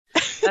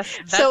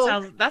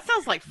 That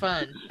sounds like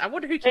fun. I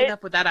wonder who came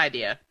up with that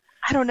idea.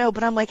 I don't know,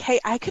 but I'm like, hey,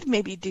 I could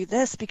maybe do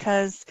this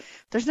because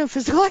there's no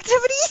physical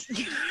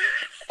activity.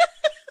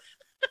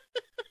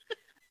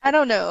 I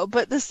don't know,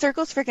 but the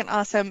circle's freaking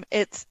awesome.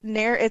 It's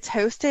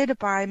hosted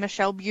by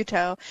Michelle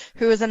Buteau,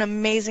 who is an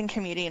amazing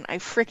comedian. I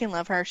freaking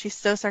love her. She's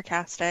so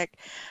sarcastic,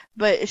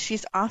 but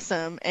she's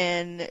awesome,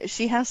 and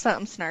she has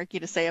something snarky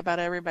to say about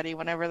everybody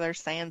whenever they're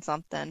saying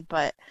something,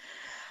 but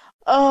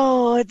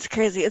oh, it's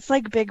crazy. It's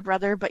like Big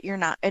Brother, but you're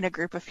not in a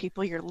group of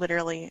people. You're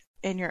literally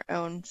in your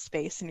own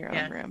space, in your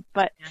own room.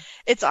 But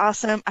it's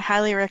awesome. I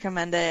highly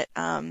recommend it.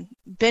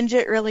 Binge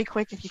it really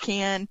quick if you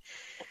can.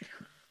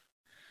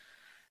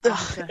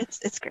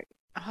 It's great.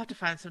 I'll have to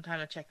find some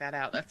time to check that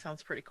out. That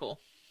sounds pretty cool.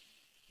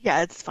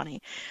 Yeah, it's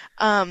funny.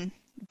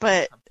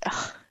 But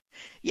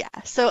yeah,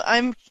 so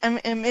I'm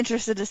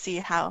interested to see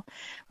how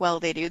well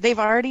they do. They've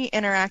already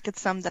interacted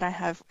some that I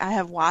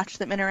have watched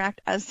them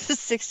interact as the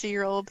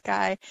 60-year-old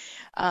guy.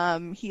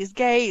 He's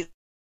gay.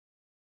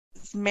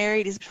 He's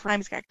married. He's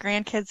got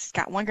grandkids. He's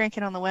got one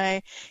grandkid on the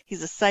way.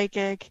 He's a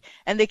psychic,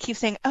 and they keep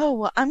saying, "Oh,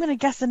 well, I'm gonna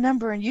guess a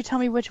number, and you tell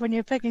me which one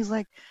you pick." And he's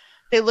like.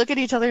 They look at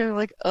each other and they're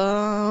like,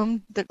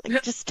 they're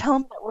like, just tell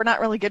them that we're not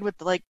really good with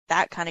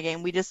that kind of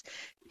game. We just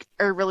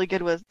are really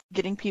good with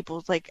getting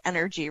people's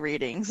energy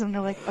readings. And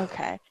they're like,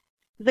 okay.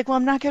 He's like, well,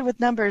 I'm not good with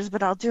numbers,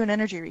 but I'll do an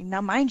energy reading.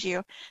 Now, mind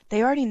you,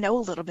 they already know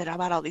a little bit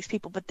about all these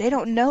people, but they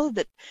don't know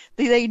that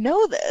they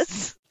know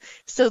this.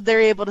 So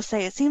they're able to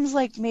say, it seems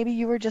like maybe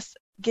you were just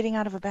getting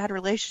out of a bad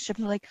relationship.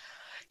 And they're like,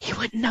 he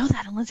wouldn't know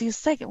that unless he was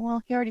sick.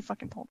 Well, he already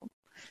fucking told him.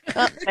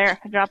 Oh, there,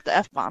 I dropped the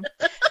F-bomb.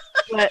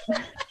 But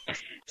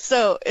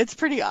so it's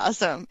pretty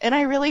awesome. And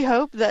I really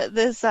hope that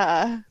this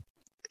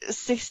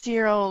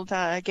 60-year-old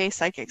gay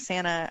psychic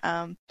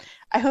Santa,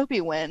 I hope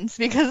he wins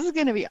because it's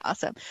going to be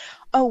awesome.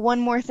 Oh, one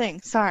more thing.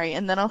 Sorry,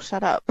 and then I'll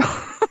shut up. Go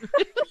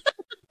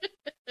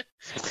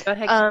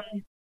ahead.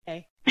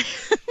 Okay.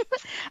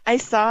 I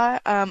saw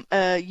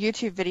a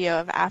YouTube video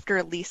of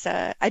after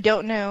Lisa. I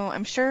don't know.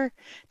 I'm sure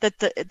that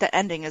the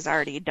ending is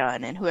already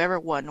done and whoever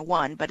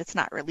won, but it's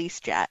not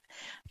released yet.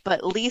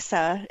 But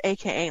Lisa,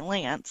 aka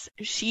Lance,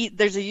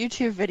 there's a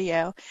YouTube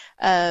video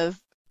of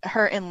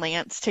her and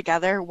Lance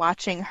together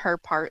watching her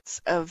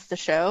parts of the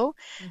show,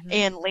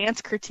 and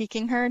Lance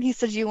critiquing her, and he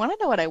says, "You want to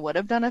know what I would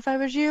have done if I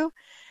was you?"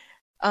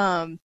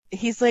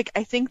 He's like,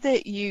 I think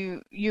that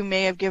you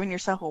may have given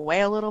yourself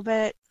away a little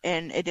bit,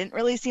 and it didn't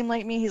really seem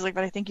like me. He's like,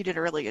 but I think you did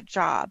a really good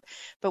job.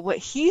 But what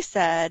he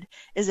said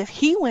is if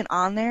he went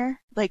on there,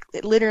 like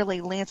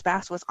literally Lance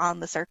Bass was on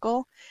the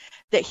circle,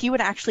 that he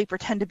would actually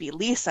pretend to be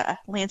Lisa,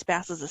 Lance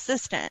Bass's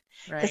assistant,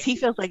 because he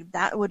feels like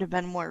that would have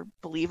been more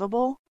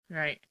believable.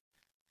 Right.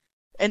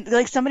 And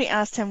like somebody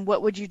asked him,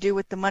 what would you do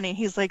with the money?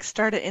 He's like,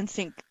 start an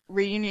NSYNC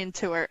reunion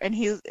tour. And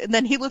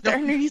then he looked at her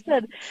and he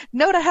said,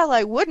 no to hell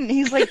I wouldn't.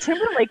 He's like,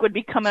 Timberlake would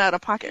be coming out of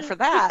pocket for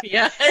that.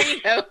 Yeah, there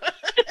you go.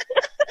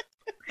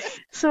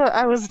 So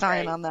I was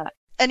dying on that.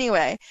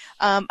 Anyway,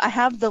 I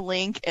have the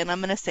link and I'm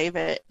going to save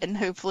it and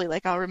hopefully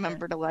like I'll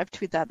remember to live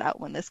tweet that out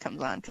when this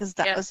comes on because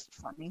that was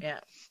funny.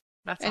 Yeah.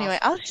 That's anyway,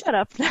 awesome. I'll shut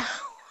up now.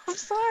 I'm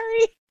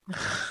sorry.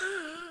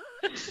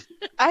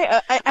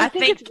 I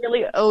think it's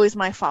really always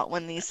my fault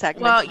when these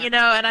segments. Well,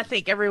 and I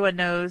think everyone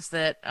knows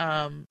that,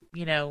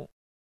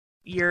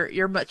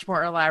 you're much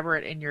more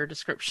elaborate in your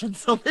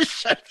descriptions on this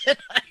show than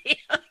I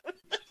am.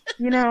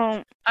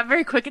 I'm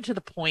very quick and to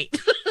the point.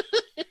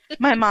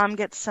 My mom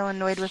gets so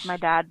annoyed with my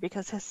dad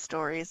because his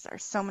stories are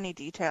so many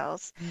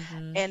details,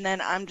 and then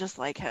I'm just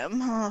like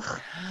him.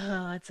 Ugh.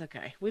 Oh, it's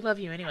okay. We love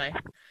you anyway.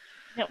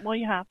 Yeah, well,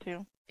 you have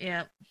to.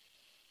 Yeah,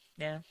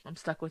 I'm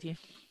stuck with you.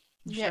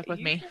 You're stuck with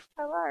me.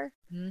 You are.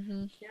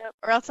 Yep.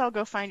 Or else I'll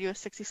go find you a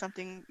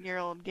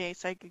 60-something-year-old gay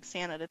psychic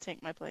Santa to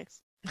take my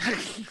place.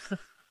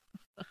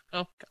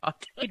 Oh, God.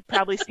 You'd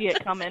probably see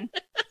it coming.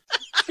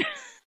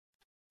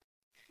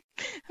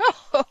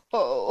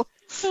 Oh,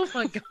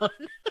 my God.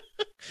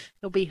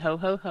 He'll be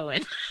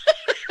ho-ho-hoing.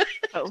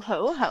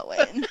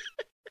 Ho-ho-hoing.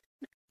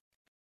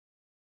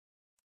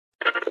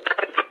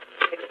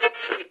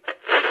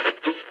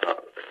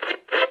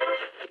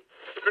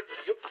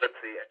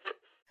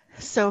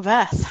 So,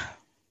 Beth.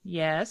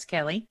 Yes,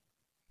 Kelly.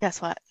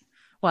 Guess what?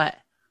 What?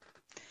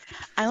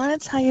 I want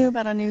to tell you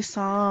about a new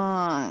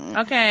song.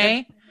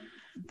 Okay.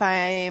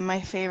 By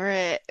my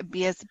favorite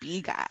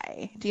BSB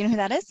guy. Do you know who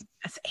that is?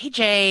 That's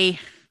AJ.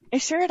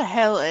 It sure the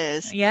hell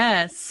is.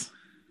 Yes.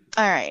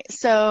 All right.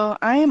 So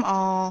I am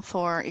all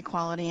for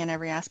equality in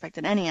every aspect,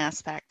 in any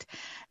aspect.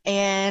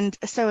 And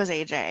so is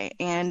AJ.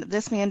 And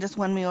this man just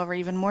won me over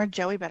even more.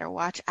 Joey better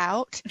watch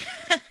out.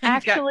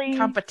 Actually, got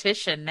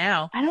competition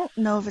now. I don't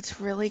know if it's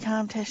really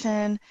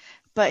competition,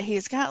 but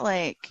he's got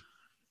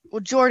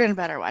Jordan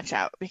better watch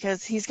out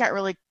because he's got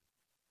really,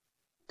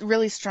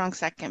 really strong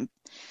second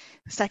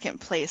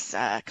place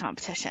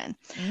competition.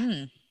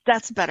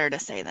 That's better to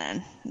say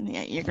then.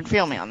 Yeah, you can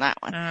feel me on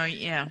that one. Oh,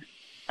 yeah.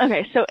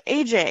 Okay, so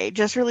AJ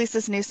just released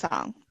this new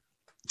song.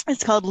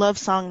 It's called Love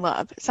Song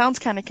Love. It sounds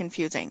kind of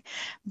confusing,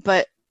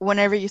 but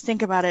whenever you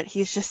think about it,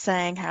 he's just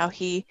saying how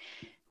he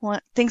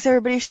thinks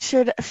everybody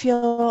should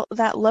feel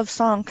that love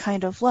song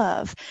kind of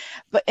love.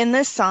 But in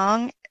this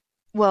song,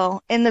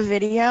 well, in the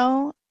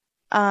video,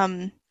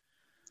 I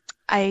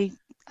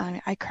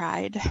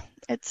cried.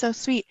 It's so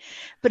sweet.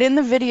 But in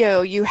the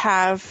video, you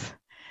have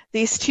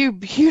these two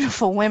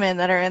beautiful women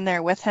that are in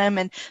there with him,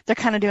 and they're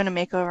kind of doing a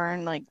makeover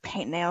and like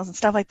paint nails and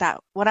stuff like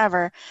that,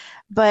 whatever.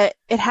 But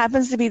it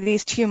happens to be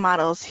these two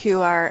models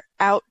who are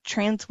out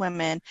trans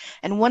women,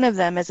 and one of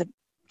them is a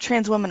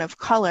trans woman of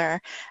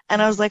color.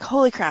 And I was like,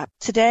 holy crap,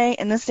 today,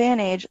 in this day and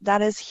age,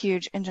 that is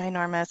huge and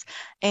ginormous,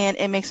 and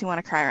it makes me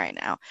want to cry right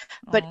now.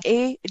 Aww. But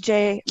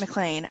AJ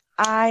McLean,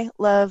 I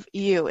love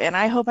you, and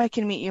I hope I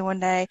can meet you one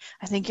day.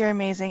 I think you're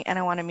amazing, and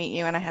I want to meet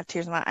you, and I have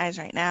tears in my eyes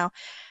right now.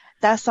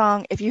 That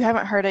song, if you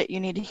haven't heard it,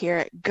 you need to hear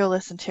it. Go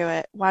listen to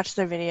it. Watch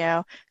the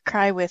video.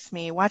 Cry with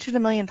me. Watch it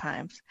 1,000,000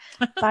 times.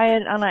 Buy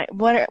it online.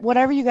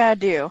 Whatever you gotta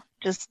do,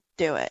 just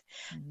do it.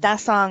 That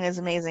song is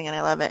amazing, and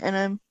I love it. And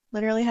I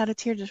literally had a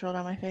tear just roll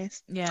down my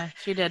face. Yeah,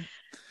 she did.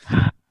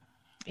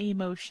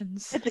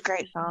 Emotions. It's a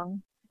great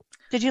song.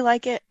 Did you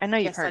like it? I know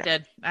you've heard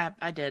it.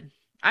 I did.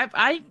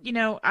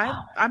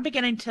 I'm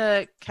beginning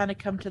to kind of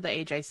come to the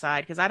AJ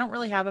side because I don't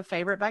really have a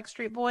favorite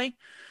Backstreet Boy.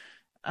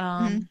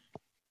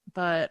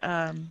 But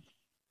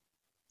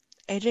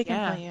AJ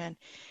can fill you in.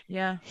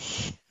 Yeah.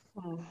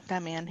 Oh,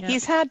 that man. Yeah.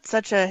 He's had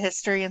such a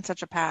history and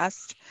such a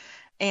past,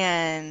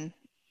 and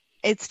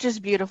it's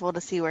just beautiful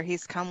to see where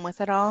he's come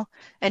with it all.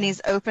 And Yeah.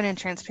 he's open and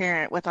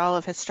transparent with all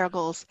of his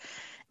struggles.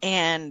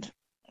 And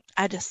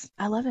I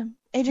love him.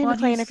 AJ Well,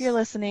 McLean, if you're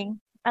listening,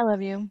 I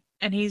love you.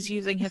 and he's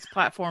using his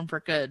platform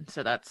for good,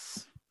 so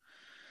that's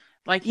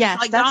like he's Yes,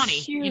 like that's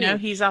Donnie, you know,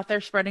 huge. he's out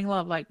there spreading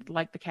love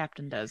like the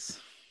captain does,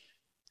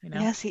 you know.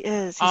 Yes, he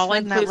is. He's All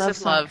spreading that love inclusive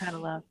song love. kind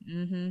of love.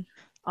 Mm-hmm.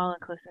 All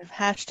inclusive.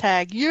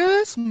 Hashtag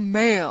yes,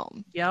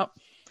 ma'am. Yep.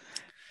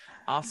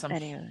 Awesome.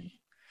 Anyway.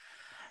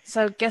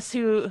 So guess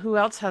who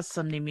else has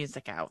some new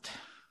music out?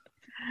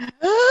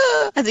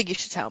 I think you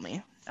should tell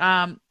me.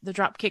 The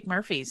Dropkick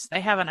Murphys.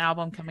 They have an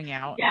album coming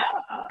out. Yeah.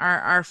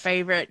 Our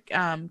favorite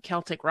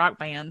Celtic rock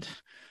band.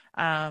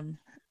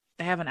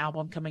 They have an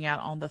album coming out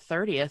on the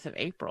 30th of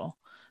April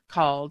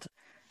called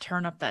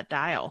Turn Up That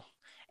Dial.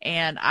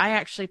 And I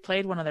actually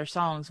played one of their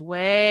songs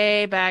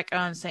way back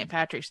on St.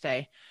 Patrick's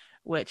Day,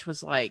 which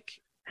was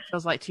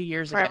feels like 2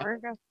 years ago. Forever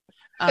ago.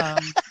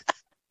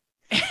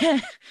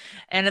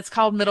 And it's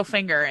called Middle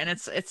Finger, and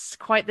it's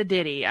quite the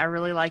ditty. I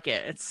really like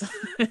it.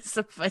 It's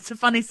a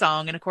funny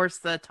song, and of course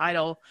the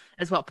title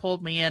is what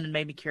pulled me in and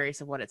made me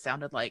curious of what it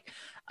sounded like.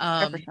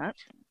 100%.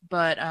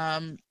 But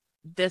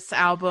this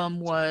album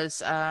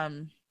was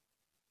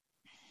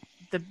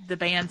the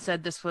band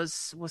said this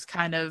was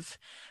kind of,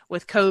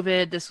 with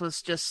COVID, this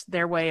was just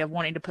their way of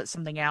wanting to put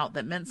something out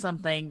that meant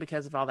something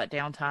because of all that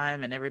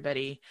downtime and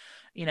everybody,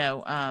 you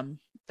know,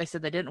 they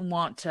said they didn't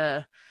want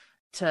to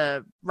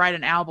write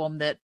an album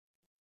that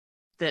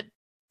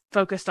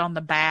focused on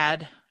the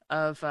bad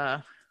of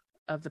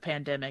the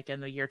pandemic in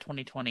the year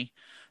 2020.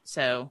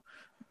 So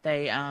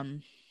they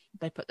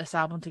put this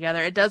album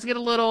together. It does get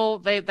a little,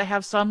 they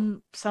have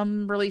some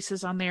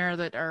releases on there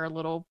that are a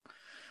little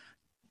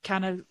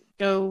kind of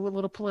go a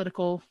little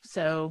political.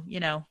 So, you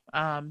know,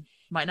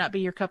 might not be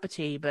your cup of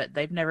tea, but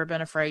they've never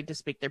been afraid to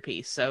speak their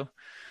piece. So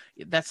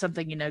that's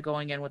something, you know,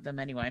 going in with them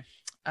anyway.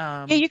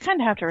 Yeah, you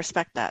kind of have to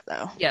respect that,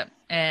 though. Yeah,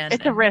 and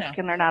it's a risk, you know,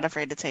 and they're not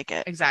afraid to take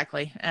it.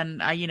 Exactly,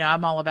 and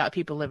I'm all about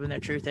people living their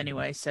truth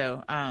anyway,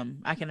 so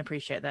I can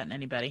appreciate that in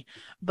anybody.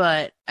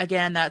 But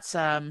again, that's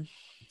Turn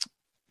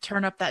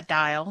Up That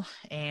Dial,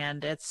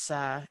 and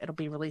it'll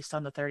be released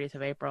on the 30th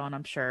of April, and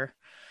I'm sure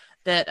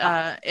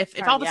that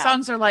if all the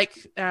songs are like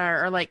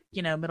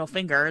you know, Middle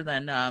Finger,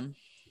 then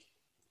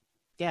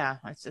yeah,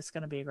 it's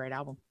going to be a great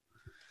album.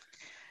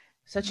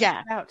 So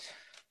check it out.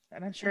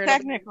 And I'm sure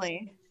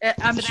technically,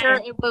 sure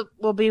it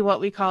will be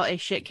what we call a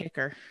shit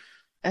kicker.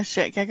 A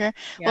shit kicker?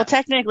 Yeah. Well,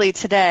 technically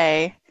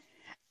today,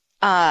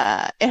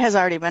 it has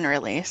already been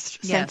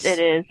released since it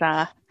is,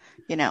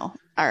 you know,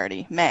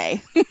 already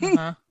May.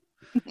 Uh-huh.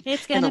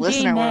 It's gonna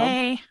be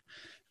May. World.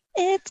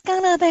 It's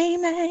gonna be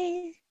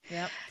May.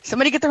 Yep.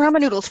 Somebody get the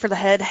ramen noodles for the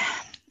head.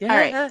 Yeah. All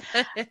right.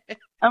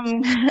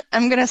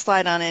 I'm gonna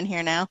slide on in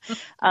here now,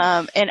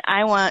 and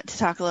I want to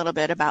talk a little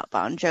bit about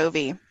Bon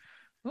Jovi.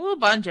 Ooh,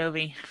 Bon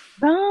Jovi.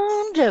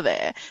 Bon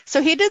Jovi.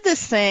 So he did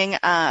this thing.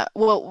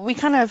 Well, we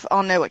kind of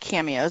all know what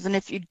Cameo is, and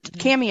if you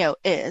Cameo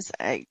is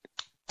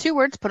 2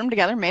 words, put them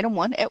together, made them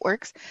one. It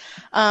works.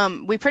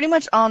 We pretty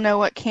much all know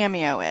what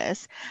Cameo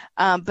is,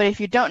 but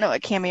if you don't know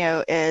what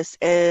Cameo is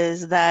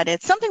that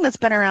it's something that's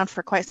been around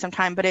for quite some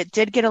time, but it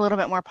did get a little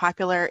bit more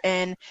popular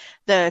in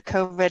the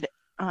COVID.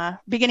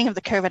 Beginning of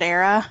the COVID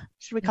era.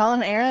 Should we call it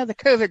an era? The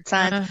COVID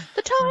times.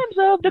 The times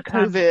of the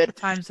COVID. The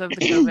times of the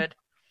COVID.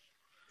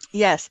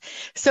 Yes.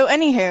 So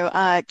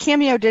anywho,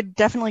 Cameo did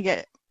definitely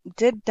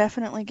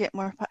get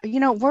more,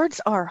 you know,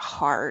 words are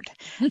hard,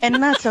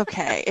 and that's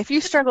okay. If you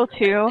struggle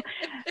too,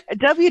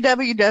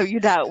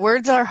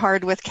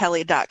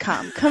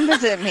 www.wordsareHardWithKelly.com. Come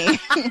visit me.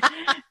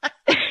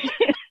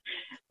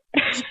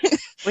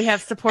 We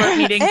have support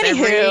meetings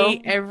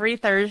every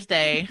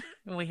Thursday,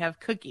 and we have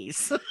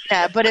cookies.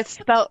 Yeah, but it's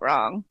spelt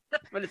wrong.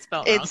 But it's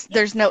spelled wrong.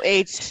 There's no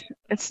H.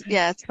 It's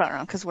spelled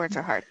wrong because words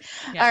are hard.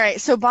 Yeah. All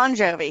right, so Bon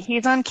Jovi,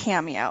 he's on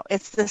Cameo.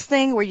 It's this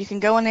thing where you can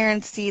go in there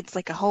and see, it's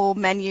like a whole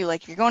menu.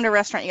 Like if you're going to a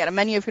restaurant, you got a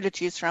menu of who to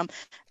choose from.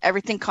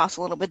 Everything costs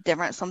a little bit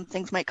different. Some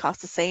things might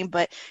cost the same,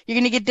 but you're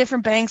going to get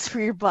different bangs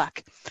for your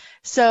buck.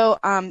 So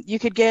you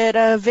could get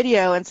a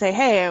video and say,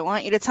 hey, I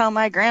want you to tell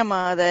my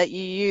grandma that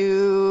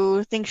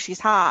you think she's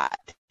hot.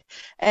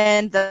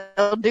 And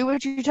they'll do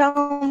what you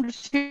tell them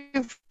to do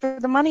for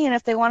the money. And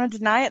if they want to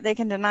deny it, they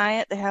can deny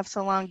it. They have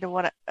so long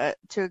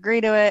to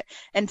agree to it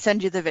and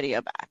send you the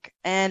video back.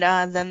 And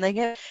then they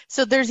get.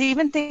 So there's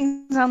even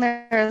things on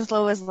there as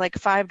low as like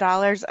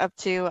 $5 up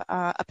to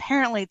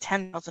apparently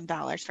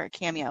 $10,000 for a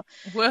Cameo.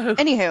 Whoa.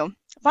 Anywho,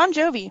 Bon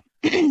Jovi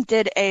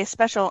did a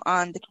special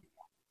on the.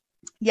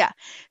 Yeah,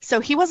 so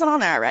he wasn't on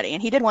there already,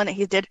 and he did one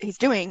that he's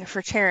doing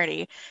for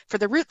charity for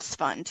the Roots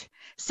Fund.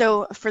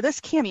 So for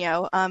this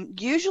Cameo,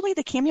 usually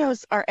the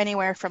cameos are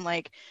anywhere from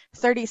like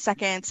 30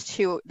 seconds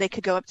to they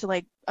could go up to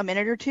like a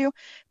minute or two,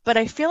 but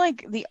I feel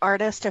like the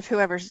artist of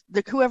whoever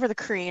the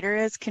creator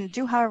is can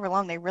do however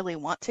long they really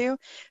want to.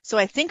 So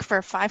I think for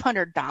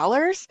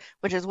 $500,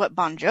 which is what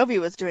Bon Jovi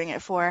was doing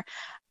it for,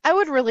 I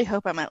would really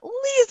hope I'm at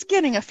least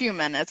getting a few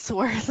minutes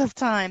worth of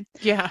time.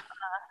 Yeah.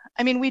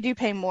 I mean, we do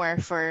pay more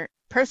for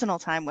personal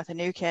time with a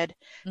new kid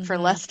for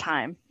less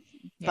time,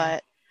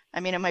 but I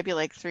mean, it might be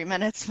like 3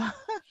 minutes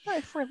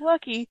if we're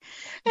lucky.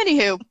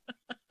 Anywho,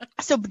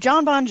 so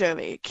John Bon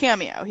Jovi,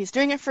 Cameo. He's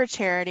doing it for a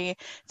charity.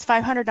 It's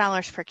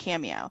 $500 per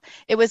cameo.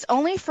 It was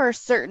only for a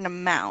certain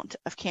amount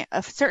of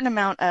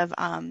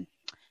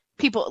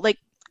people. Like,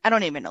 I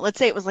don't even know. Let's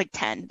say it was like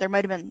 10. There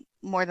might have been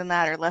more than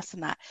that or less than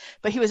that.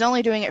 But he was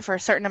only doing it for a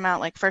certain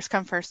amount, like first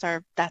come, first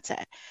serve. That's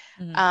it.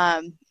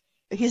 Mm-hmm.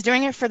 He's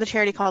doing it for the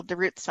charity called the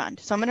Roots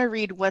Fund. So I'm going to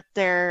read what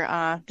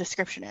their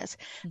description is.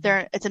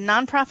 It's a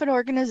nonprofit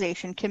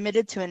organization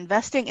committed to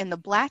investing in the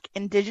Black,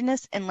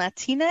 Indigenous, and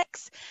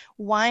Latinx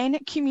wine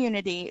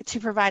community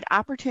to provide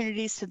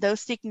opportunities to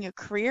those seeking a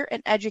career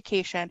and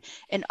education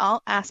in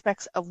all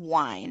aspects of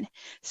wine.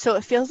 So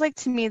it feels like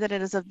to me that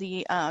it is of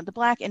the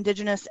Black,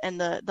 Indigenous, and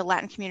the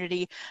Latin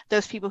community,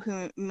 those people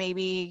who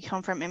maybe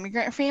come from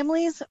immigrant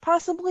families,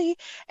 possibly,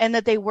 and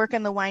that they work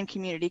in the wine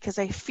community, because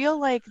I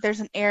feel like there's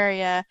an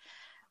area.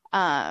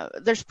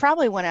 There's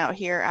probably one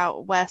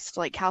out west,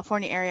 like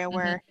California area,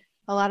 where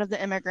a lot of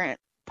the immigrant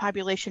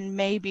population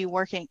may be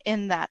working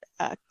in that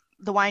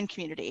the wine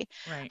community.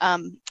 Right.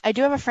 I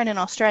do have a friend in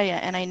Australia,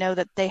 and I know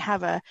that they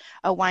have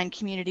a wine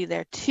community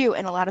there too,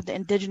 and a lot of the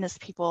indigenous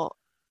people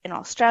in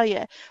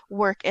Australia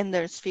work in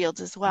those fields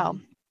as well,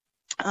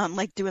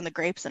 like doing the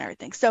grapes and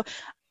everything. So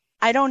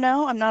I don't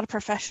know. I'm not a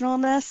professional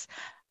in this.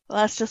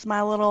 That's just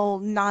my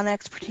little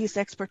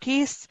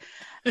expertise.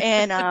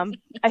 And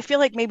I feel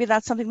like maybe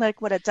that's something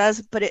like what it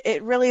does, but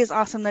it really is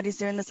awesome that he's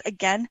doing this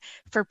again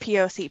for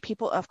POC,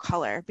 people of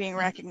color, being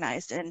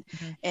recognized.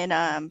 And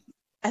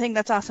I think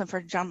that's awesome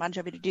for John Bon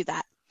Jovi to do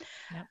that.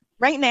 Yep.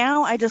 Right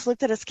now, I just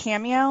looked at his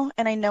cameo,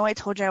 and I know I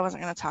told you I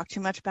wasn't going to talk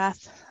too much,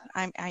 Beth.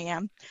 I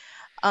am.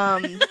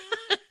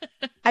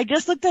 I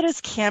just looked at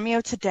his cameo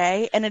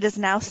today, and it is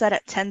now set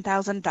at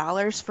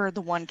 $10,000 for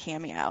the one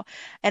cameo.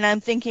 And I'm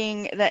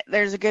thinking that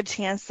there's a good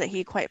chance that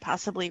he quite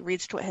possibly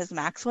reached what his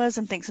max was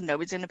and thinks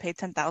nobody's going to pay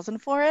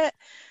 $10,000 for it.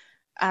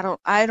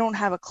 I don't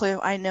have a clue.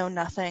 I know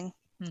nothing,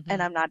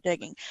 and I'm not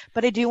digging.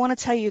 But I do want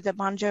to tell you that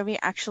Bon Jovi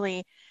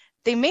actually,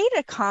 they made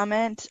a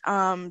comment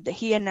that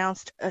he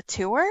announced a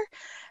tour.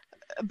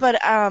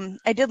 But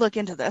I did look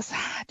into this.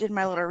 I did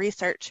my little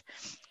research.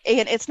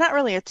 And it's not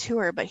really a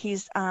tour, but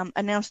he's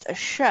announced a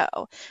show.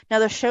 Now,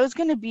 the show's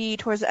going to be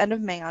towards the end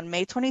of May, on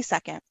May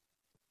 22nd.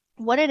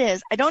 What it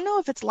is, I don't know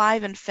if it's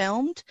live and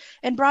filmed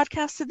and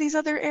broadcast to these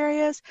other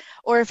areas,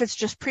 or if it's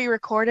just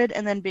pre-recorded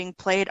and then being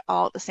played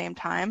all at the same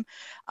time.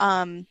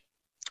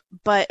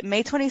 But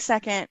May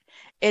 22nd,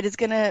 it is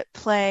going to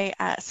play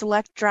at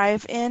select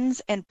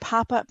drive-ins and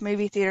pop-up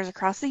movie theaters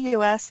across the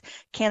U.S.,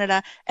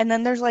 Canada, and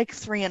then there's like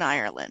 3 in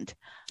Ireland.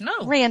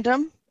 Oh,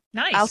 random.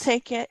 nice. I'll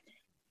take it.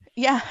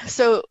 Yeah,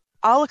 so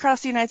all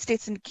across the United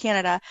States and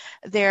Canada,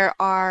 there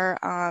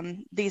are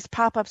these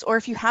pop-ups, or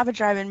if you have a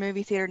drive-in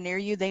movie theater near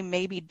you, they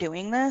may be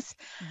doing this,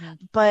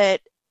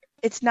 but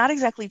it's not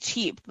exactly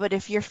cheap. But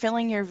if you're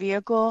filling your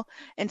vehicle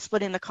and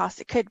splitting the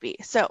cost, it could be.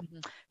 So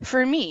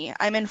for me,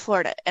 I'm in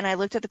Florida, and I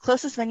looked at the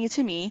closest venue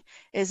to me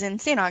is in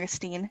St.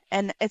 Augustine,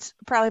 and it's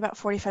probably about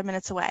 45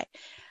 minutes away.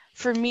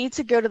 For me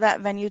to go to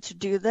that venue to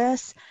do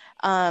this,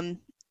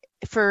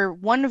 for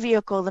one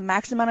vehicle, the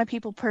max amount of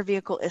people per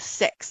vehicle is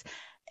 6.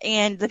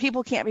 And the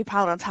people can't be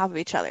piled on top of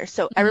each other.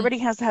 So everybody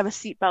has to have a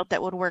seatbelt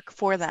that would work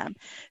for them.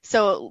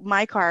 So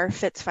my car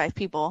fits 5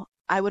 people.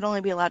 I would only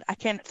be allowed, I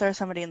can't throw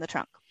somebody in the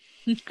trunk.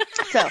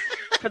 So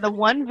for the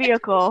one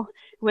vehicle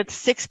with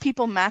 6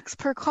 people max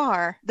per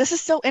car, this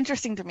is so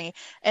interesting to me.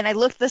 And I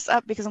looked this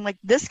up because I'm like,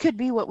 this could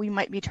be what we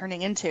might be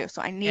turning into.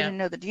 So I need to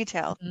know the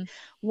details.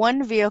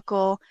 One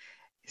vehicle,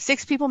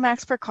 6 people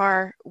max per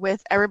car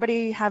with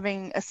everybody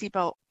having a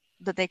seatbelt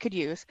that they could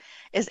use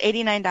is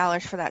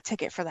 $89 for that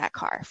ticket for that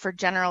car for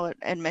general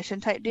admission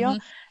type deal.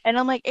 And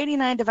I'm like,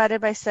 89 divided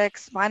by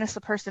 6 minus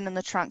the person in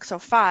the trunk, so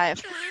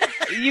 5.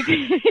 You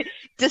can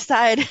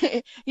decide,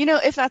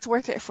 if that's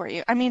worth it for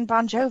you. I mean,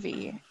 Bon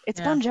Jovi, it's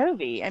Bon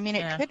Jovi. I mean,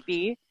 it could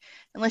be,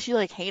 unless you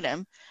like hate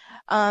him.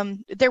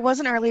 There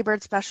was an early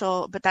bird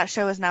special, but that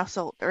show is now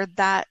sold, or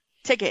that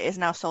ticket is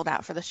now sold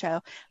out for the show.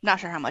 I'm not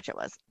sure how much it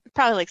was.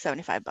 Probably like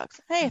 $75.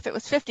 Hey, if it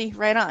was 50,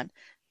 right on.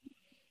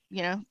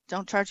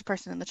 Don't charge a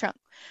person in the trunk.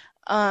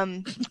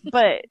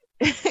 But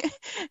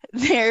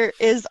there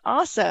is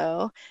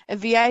also a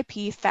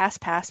VIP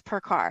fast pass per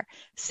car.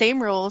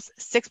 Same rules,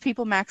 6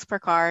 people max per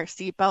car,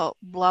 seatbelt,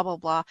 blah, blah,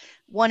 blah,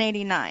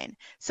 $189.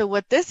 So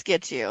what this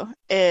gets you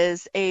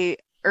is a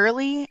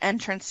early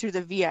entrance through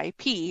the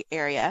VIP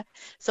area.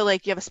 So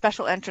like you have a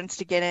special entrance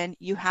to get in.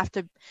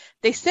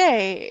 They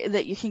say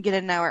that you can get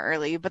in an hour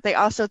early, but they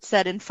also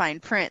said in fine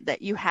print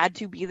that you had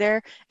to be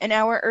there an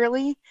hour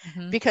early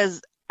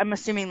because I'm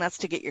assuming that's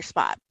to get your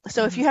spot.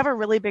 So if you have a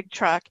really big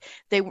truck,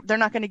 they're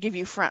not going to give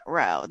you front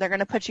row. They're going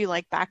to put you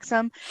like back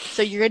some.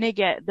 So you're going to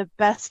get the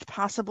best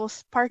possible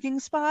parking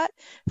spot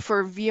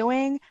for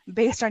viewing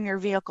based on your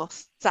vehicle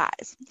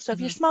size. So if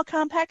you're a small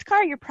compact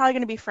car, you're probably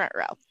going to be front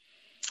row.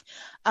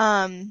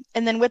 And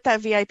then with that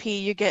VIP,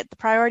 you get the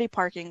priority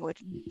parking,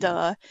 which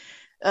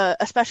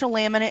a special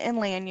laminate and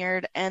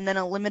lanyard, and then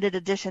a limited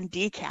edition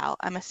decal.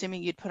 I'm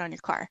assuming you'd put on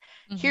your car.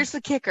 Mhm. Here's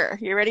the kicker.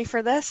 You ready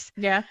for this?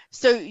 Yeah.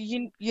 So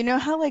you know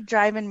how like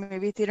drive-in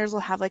movie theaters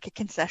will have like a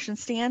concession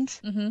stand?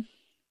 Mm-hmm.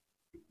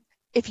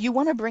 If you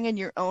want to bring in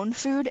your own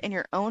food and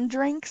your own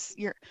drinks,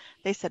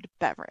 they said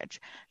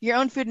beverage. Your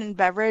own food and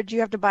beverage,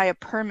 you have to buy a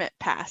permit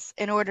pass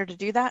in order to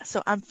do that.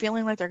 So I'm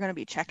feeling like they're going to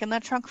be checking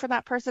that trunk for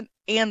that person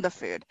and the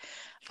food.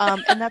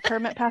 And that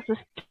permit pass is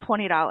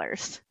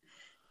 $20.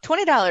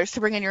 $20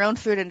 to bring in your own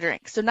food and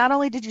drink. So not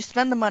only did you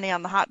spend the money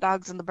on the hot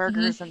dogs and the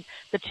burgers and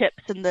the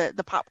chips and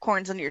the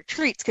popcorns and your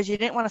treats because you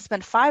didn't want to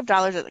spend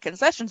 $5 at the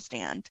concession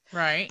stand,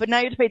 Right. but now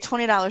you have to pay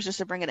 $20 just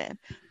to bring it in.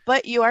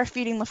 But you are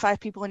feeding the 5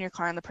 people in your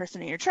car and the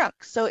person in your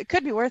trunk. So it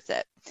could be worth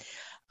it.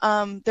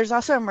 There's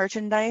also a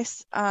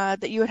merchandise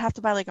that you would have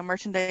to buy, like a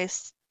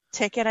merchandise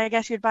ticket, I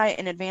guess you'd buy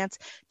in advance.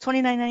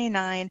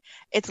 $29.99.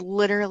 It's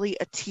literally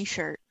a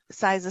t-shirt,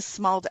 sizes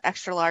small to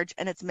extra large,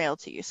 and it's mailed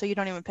to you. So you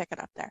don't even pick it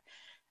up there.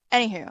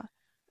 Anywho,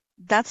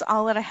 that's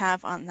all that I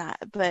have on that.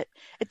 But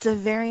it's a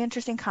very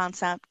interesting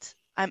concept.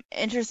 I'm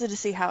interested to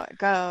see how it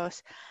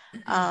goes.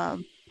 I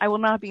will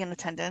not be in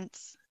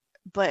attendance,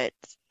 but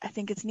I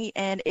think it's neat.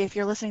 And if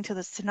you're listening to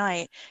this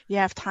tonight, you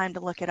have time to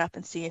look it up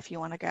and see if you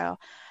want to go.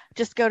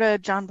 Just go to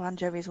John Bon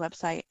Jovi's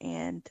website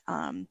and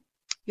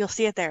you'll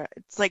see it there.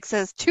 It's like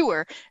says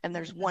tour and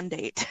there's one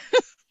date,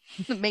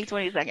 May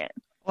 22nd.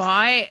 Well,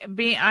 I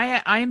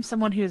am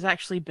someone who's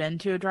actually been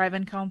to a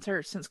drive-in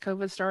concert since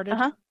COVID started.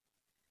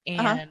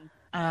 And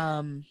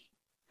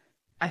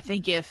I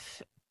think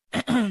if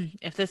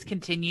if this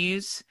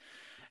continues,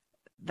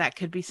 that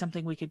could be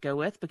something we could go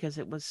with because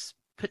it was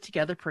put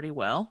together pretty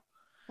well.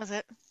 Was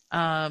it?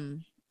 But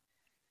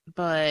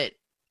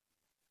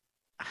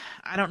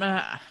I don't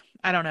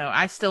know.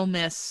 I still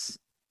miss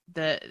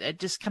it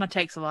just kind of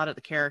takes a lot of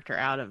the character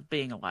out of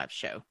being a live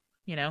show,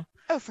 you know?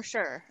 Oh, for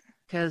sure.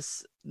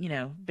 Because, you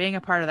know, being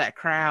a part of that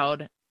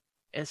crowd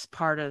is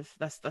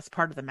that's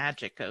part of the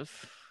magic of.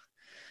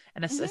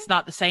 And it's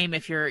not the same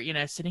if you're, you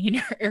know, sitting in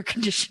your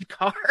air-conditioned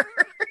car.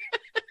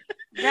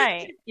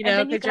 Right. You know, and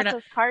then you've got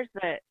those cars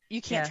that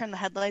you can't Yeah. turn the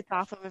headlights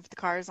off of if the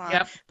car's on.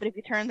 Yep. But if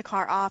you turn the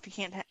car off, you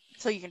can't.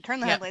 So you can turn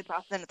the Yep. headlights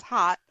off, then it's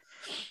hot.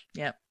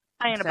 Yep.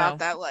 I ain't So- about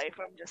that life.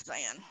 I'm just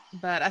saying.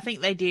 But I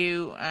think they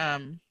do.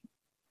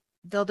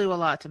 They'll do a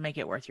lot to make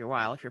it worth your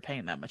while if you're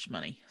paying that much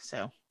money.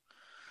 So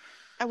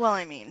Well,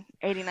 I mean,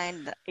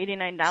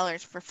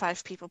 $89 for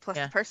 5 people plus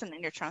Yeah. the person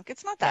in your trunk.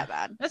 It's not that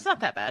bad. it's not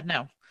that bad.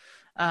 No.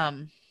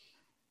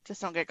 Just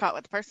don't get caught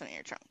with the person in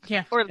your trunk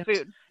Yeah. or the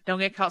food. Don't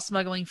get caught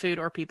smuggling food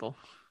or people.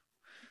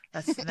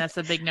 That's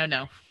a big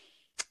no-no.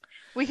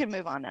 We can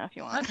move on now if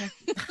you want. Okay.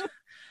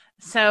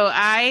 So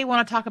I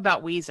want to talk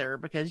about Weezer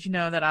because you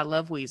know that I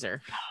love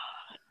Weezer.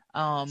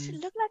 She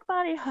look like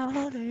Buddy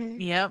Holly.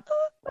 Yep.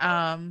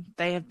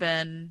 They have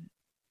been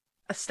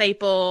a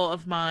staple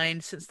of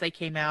mine since they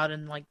came out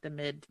in like the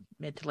mid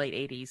to late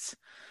 80s.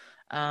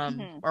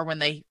 Or when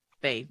they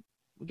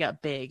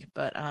got big,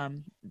 but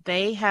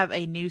they have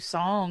a new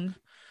song.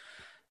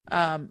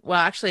 Well,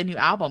 actually a new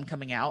album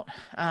coming out.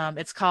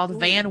 It's called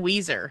Van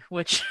Weezer,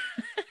 which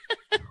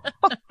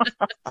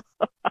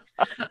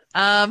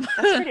That's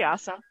pretty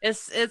awesome.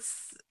 it's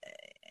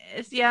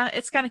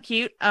kind of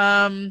cute.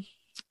 And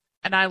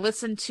I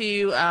listened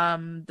to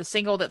the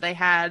single that they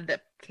had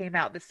that came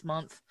out this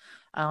month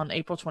on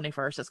April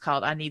 21st. It's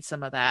called I Need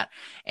Some of That.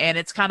 And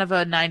it's kind of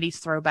a 90s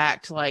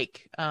throwback to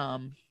like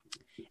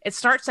it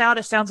starts out,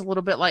 it sounds a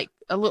little bit like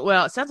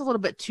it sounds a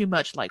little bit too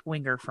much like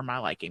Winger for my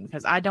liking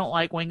because I don't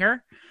like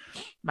Winger.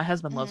 My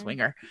husband loves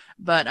Winger.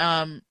 But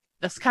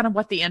that's kind of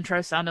what the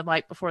intro sounded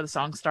like before the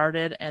song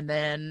started, and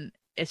then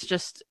it's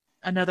just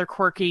another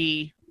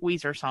quirky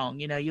Weezer song.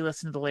 You know, you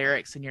listen to the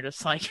lyrics and you're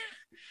just like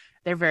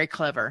they're very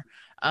clever.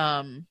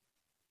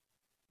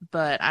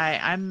 But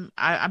I need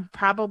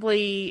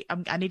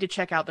to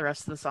check out the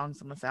rest of the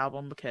songs on this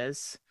album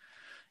because,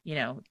 you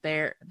know,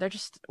 they're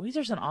just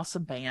Weezer's an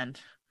awesome band.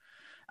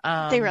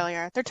 They really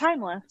are. They're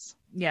timeless.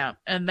 Yeah,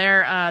 and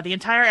they're the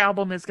entire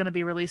album is going to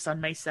be released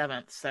on May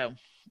 7th, so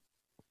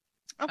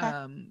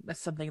Okay.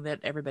 that's something that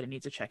everybody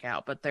needs to check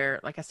out. But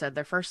like I said,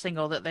 their first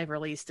single that they've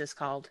released is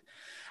called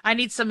 "I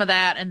Need Some of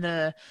That," and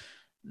the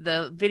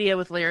video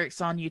with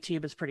lyrics on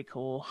YouTube is pretty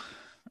cool.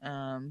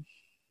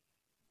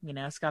 You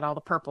know, it's got all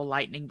the purple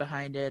lightning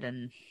behind it,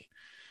 and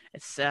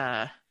it's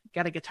got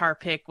a guitar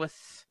pick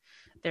with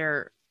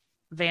their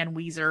Van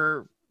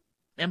Weezer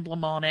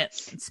emblem on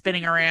it and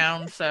spinning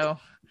around. So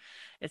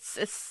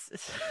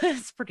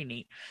it's pretty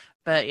neat.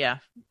 But yeah,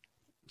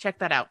 check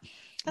that out.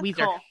 That's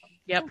Weezer. cool.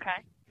 Yep. Okay.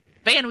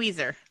 Van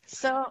Weezer.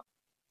 So,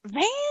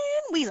 Van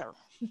Weezer.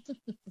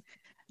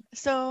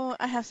 So,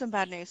 I have some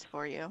bad news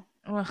for you.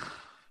 Well,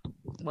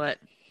 what?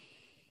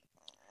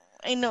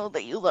 I know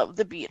that you love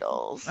the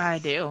Beatles. I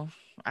do.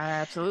 I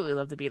absolutely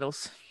love the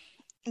Beatles.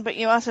 But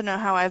you also know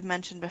how I've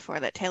mentioned before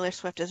that Taylor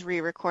Swift is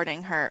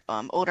re-recording her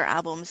older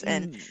albums,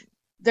 and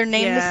they're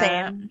named the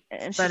same,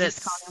 and she's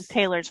just calling them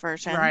Taylor's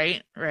version.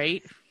 Right.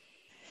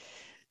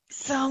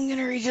 So I'm going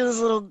to read you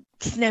this little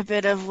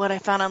snippet of what I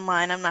found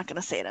online. I'm not going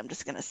to say it. I'm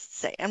just going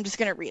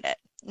to read it.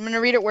 I'm going to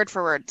read it word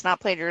for word. It's not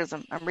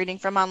plagiarism. I'm reading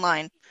from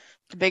online.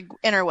 The big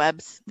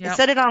interwebs. Yep. It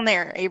said it on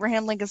there.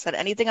 Abraham Lincoln said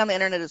anything on the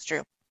internet is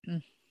true.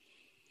 Mm.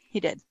 He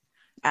did.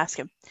 Ask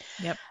him.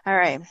 Yep. All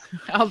right.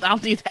 I'll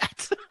do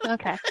that.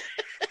 Okay.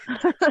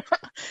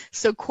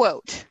 So,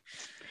 quote,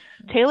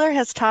 Taylor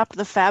has topped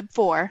the Fab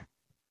Four,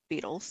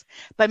 Beatles,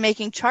 by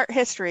making chart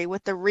history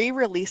with the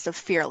re-release of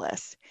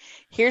Fearless.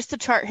 Here's the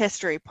chart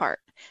history part.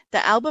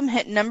 The album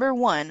hit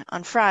 #1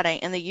 on Friday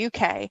in the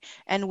UK,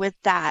 and with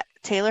that,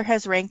 Taylor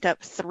has ranked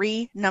up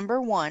 3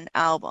 #1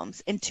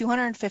 albums in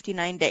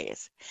 259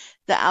 days.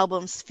 The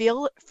albums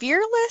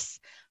Fearless,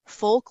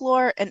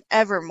 Folklore, and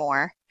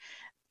Evermore.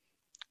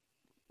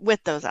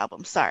 With those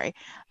albums, sorry.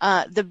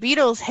 The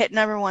Beatles hit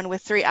 #1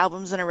 with 3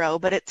 albums in a row,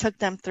 but it took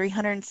them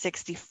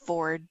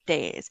 364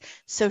 days.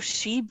 So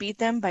she beat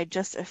them by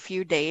just a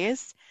few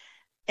days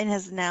and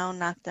has now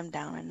knocked them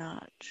down a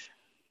notch.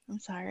 I'm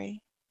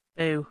sorry.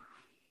 Ooh.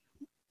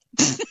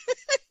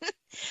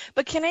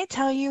 But can I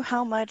tell you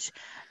how much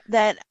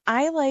that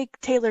I like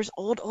Taylor's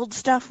old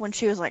stuff when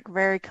she was like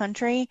very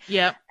country?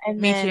 Yep. And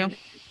Me then too.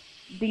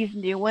 these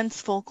new ones,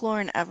 Folklore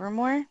and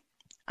Evermore,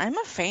 I'm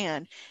a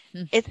fan.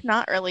 Hmm. It's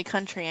not really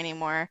country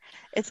anymore.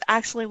 It's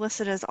actually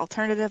listed as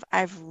alternative.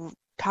 I've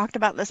talked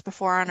about this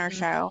before on our Mhm.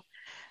 show.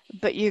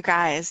 But you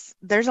guys,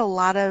 there's a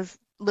lot of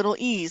little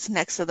E's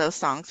next to those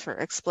songs for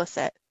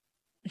explicit.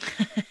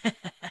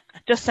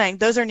 Just saying,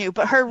 those are new.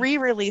 But her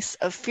re-release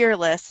of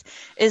Fearless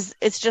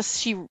it's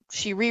just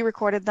she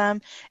re-recorded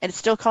them and it's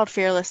still called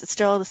Fearless. It's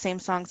still the same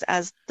songs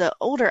as the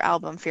older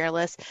album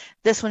Fearless.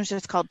 This one's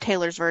just called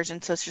Taylor's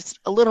version, so it's just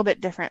a little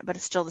bit different, but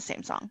it's still the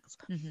same songs.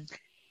 Mhm.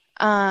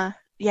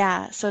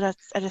 Yeah, so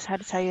I just had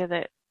to tell you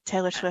that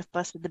Taylor Swift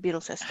busted the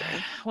Beatles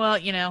history. Well,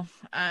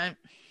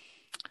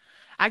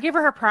 I give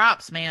her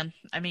props, man.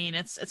 I mean,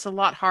 it's a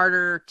lot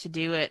harder to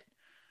do it.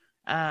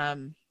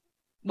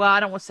 Well, I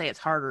don't want to say it's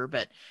harder,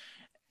 but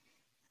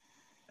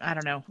I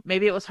don't know.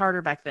 Maybe it was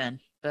harder back then.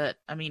 But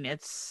I mean,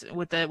 it's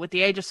with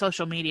the age of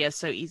social media, it's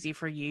so easy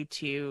for you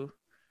to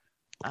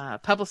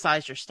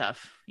publicize your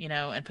stuff,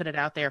 and put it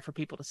out there for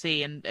people to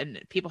see,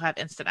 and people have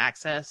instant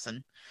access,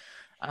 and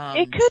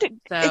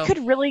It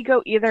could really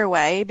go either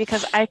way,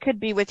 because I could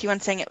be with you on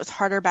saying it was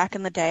harder back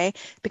in the day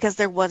because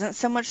there wasn't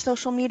so much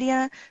social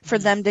media for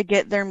Mhm. them to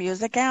get their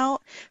music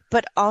out,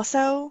 but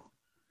also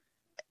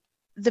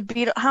the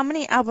Beatles, how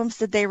many albums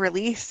did they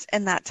release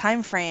in that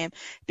time frame?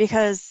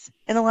 Because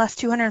in the last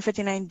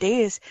 259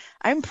 days,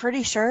 I'm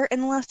pretty sure in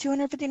the last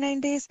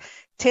 259 days,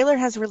 Taylor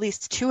has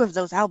released 2 of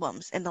those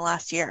albums in the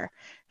last year,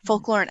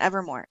 Folklore and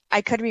Evermore.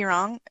 I could be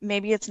wrong.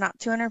 Maybe it's not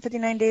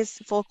 259 days.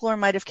 Folklore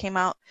might have came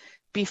out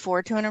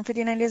before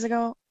 259 days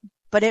ago,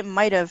 but it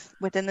might have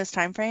within this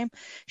time frame.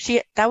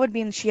 That would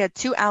mean she had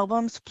 2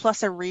 albums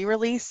plus a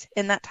re-release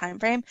in that time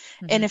frame.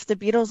 And Mhm. if the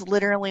Beatles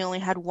literally only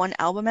had 1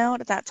 album out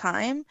at that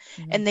time,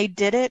 Mhm. and they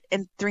did it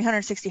in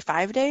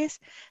 365 days,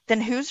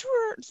 then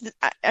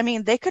I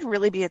mean, they could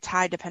really be a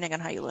tie depending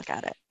on how you look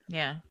at it.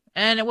 Yeah.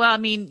 And well, I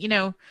mean,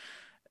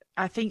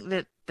 I think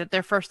that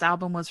their first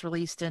album was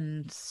released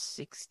in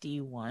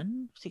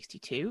 61,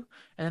 62,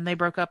 and then they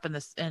broke up in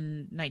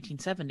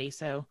 1970.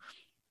 So,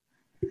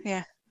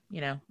 Yeah.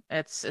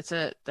 it's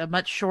a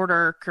much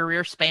shorter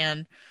career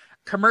span,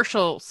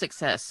 commercial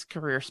success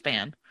career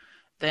span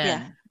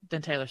than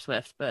Taylor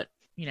Swift, but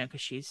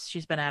because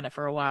she's been at it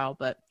for a while.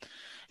 But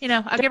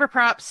I give her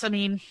props. I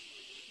mean,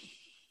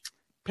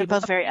 They're people,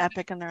 both very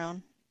epic in their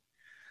own.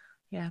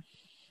 yeah,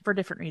 for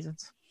different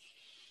reasons.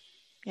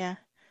 Yeah.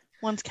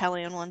 One's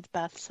Kelly and one's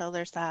Beth, so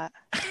there's that.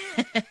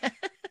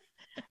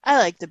 I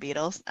like the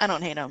Beatles. I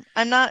don't hate them.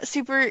 I'm not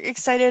super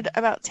excited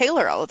about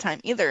Taylor all the time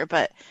either,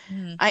 but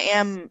Mhm.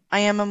 I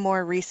am a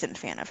more recent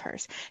fan of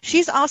hers.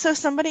 She's also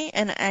somebody,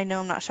 and I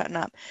know I'm not shutting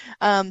up,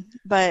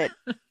 but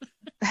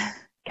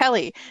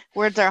Kelly,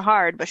 words are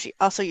hard, but she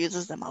also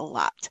uses them a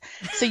lot.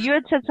 So you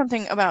had said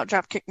something about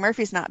Dropkick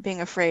Murphys not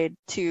being afraid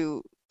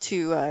to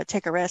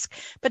take a risk,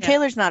 but Yeah.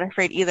 Taylor's not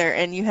afraid either.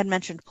 And you had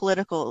mentioned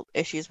political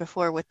issues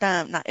before with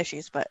them, not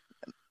issues, but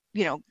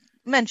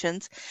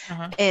mentions.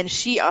 Uh-huh. And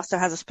she also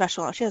has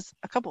she has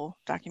a couple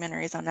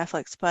documentaries on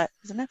Netflix, but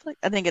is it Netflix?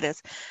 I think it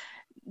is.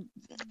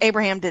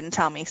 Abraham didn't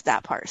tell me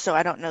that part, so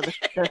I don't know the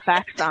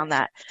facts on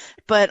that.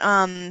 But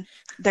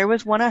there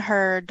was one of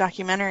her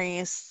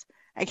documentaries.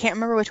 I can't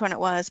remember which one it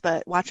was,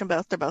 but watch them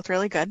both. They're both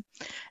really good.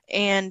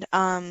 And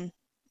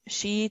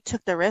she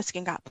took the risk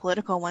and got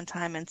political one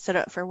time and stood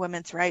up for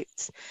women's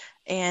rights.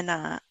 And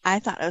I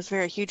thought it was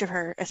very huge of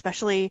her,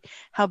 especially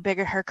how big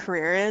her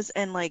career is.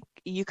 And like,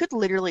 you could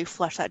literally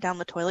flush that down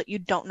the toilet. You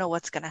don't know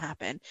what's going to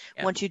happen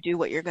once you do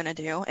what you're going to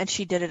do. And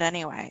she did it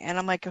anyway. And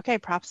I'm like, okay,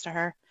 props to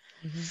her.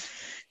 Mhm.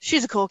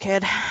 She's a cool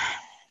kid.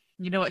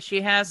 You know what she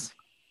has?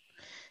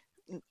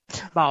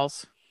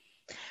 Balls.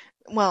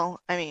 Well,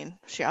 I mean,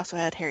 she also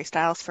had Harry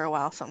Styles for a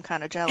while, so I'm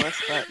kind of jealous,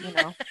 but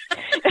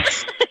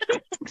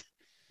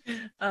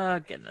Oh,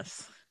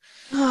 goodness.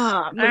 Moving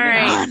All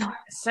right. on.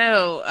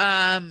 So,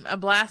 a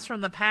blast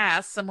from the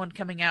past, someone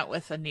coming out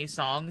with a new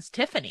song is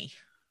Tiffany.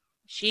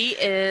 She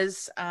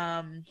is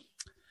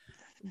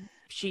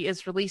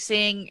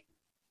releasing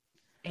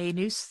a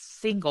new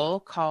single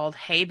called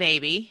Hey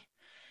Baby,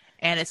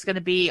 and it's going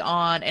to be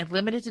on a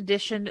limited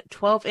edition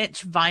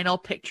 12-inch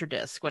vinyl picture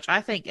disc, which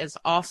I think is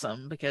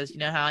awesome because you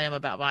know how I am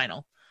about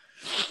vinyl.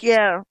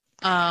 Yeah.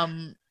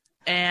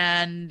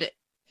 And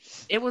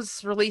it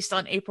was released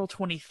on April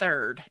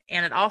 23rd,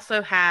 and it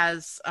also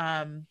has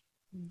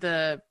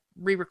the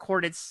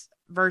re-recorded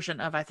version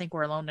of I Think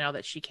We're Alone Now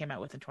that she came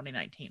out with in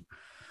 2019.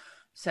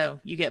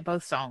 So you get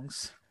both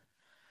songs.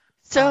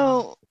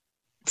 So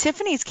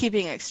Tiffany's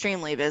keeping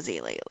extremely busy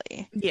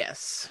lately.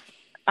 Yes.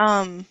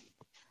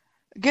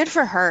 Good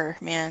for her,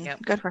 man.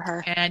 Yep. Good for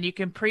her. And you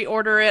can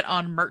pre-order it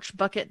on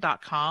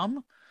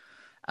merchbucket.com.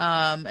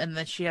 And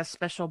then she has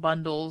special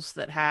bundles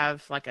that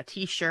have like a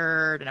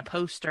t-shirt and a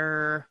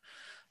poster.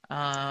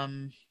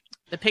 The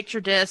picture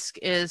disc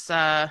is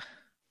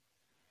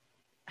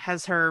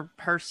has her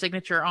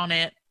signature on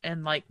it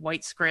and like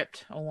white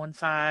script on one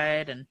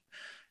side, and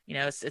you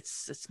know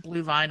it's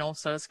blue vinyl,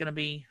 so it's gonna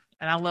be.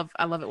 And I love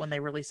it when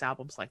they release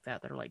albums like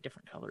that are like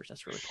different colors.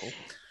 That's really cool.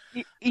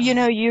 You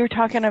know, you were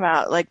talking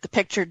about like the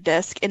picture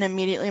disc, and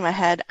immediately in my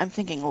head, I'm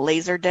thinking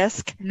laser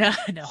disc. No.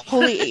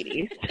 Holy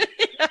 80s.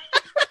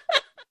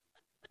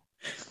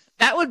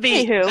 That would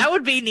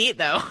be neat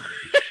though.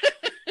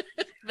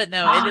 But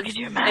no, it is a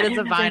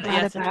vinyl.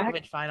 Yeah, it's a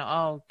 12-inch vinyl.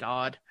 Oh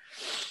God.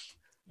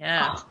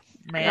 Yeah. Oh,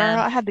 man.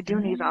 Girl, I had the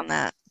Goonies on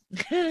that.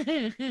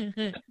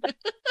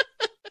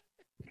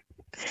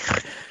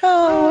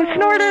 Oh,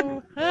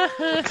 snorted.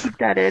 Keep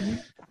that in.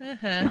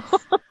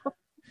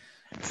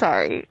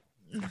 Sorry.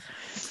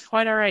 It's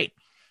quite all right.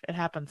 It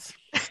happens.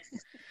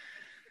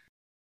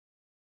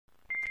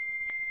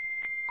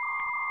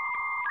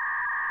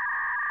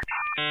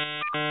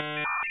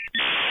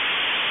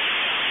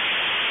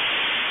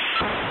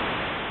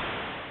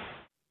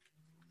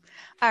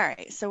 All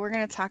right, so we're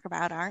going to talk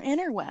about our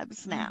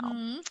interwebs now.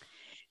 Mm-hmm.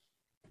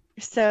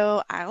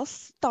 So I'll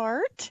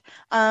start.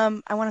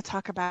 I want to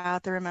talk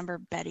about the Remember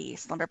Betty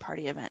Slumber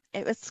Party event.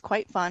 It was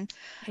quite fun.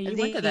 Hey, you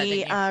went to that,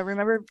 didn't you?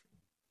 Remember,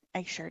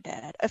 I sure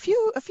did. A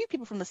few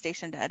people from the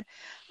station did.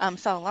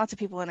 Saw lots of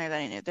people in there that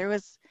I knew. There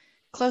was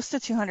close to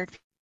 200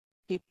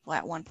 people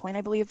at one point,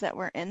 I believe, that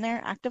were in there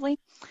actively.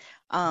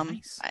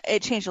 Nice.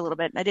 It changed a little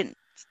bit. I didn't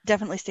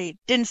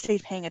stay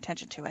paying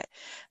attention to it,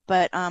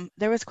 but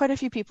there was quite a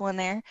few people in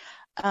there.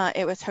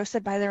 It was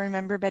hosted by the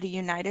Remember Betty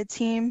United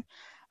team,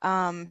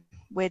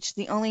 which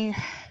the only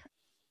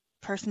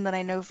person that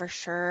I know for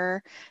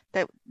sure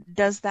that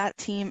does that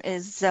team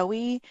is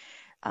Zoe.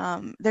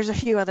 There's a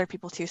few other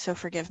people too, so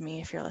forgive me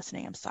if you're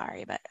listening. I'm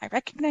sorry, but I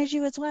recognize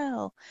you as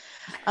well.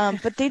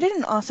 But they did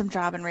an awesome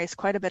job and raised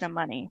quite a bit of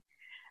money.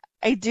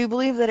 I do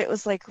believe that it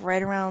was like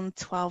right around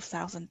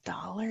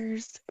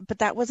 $12,000, but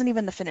that wasn't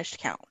even the finished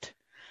count.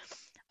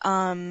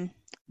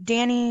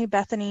 Danny,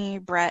 Bethany,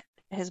 Brett,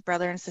 his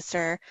brother and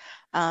sister,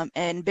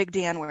 and Big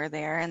Dan were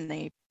there, and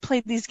they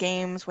played these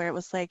games where it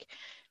was like,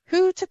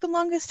 who took the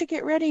longest to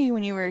get ready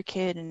when you were a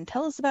kid, and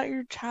tell us about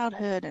your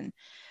childhood. And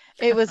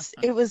it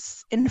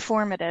was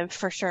informative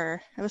for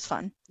sure. It was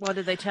fun. Well,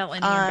 did they tell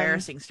any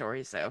embarrassing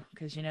stories though?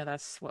 Because you know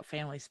that's what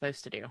family's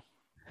supposed to do.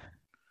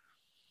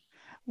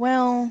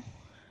 Well,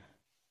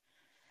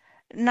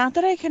 not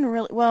that I can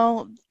really.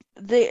 Well,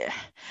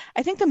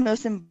 I think the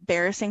most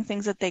embarrassing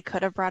things that they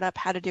could have brought up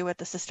had to do with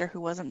the sister who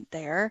wasn't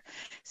there,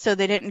 so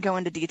they didn't go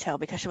into detail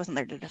because she wasn't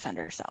there to defend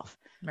herself.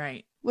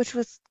 Right. Which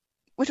was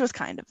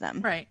kind of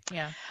them. Right.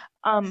 Yeah.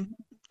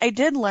 I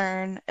did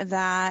learn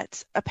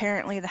that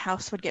apparently the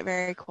house would get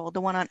very cold.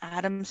 The one on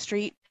Adams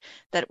Street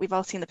that we've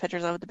all seen the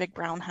pictures of, the big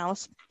brown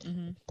house.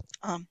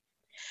 Mm-hmm.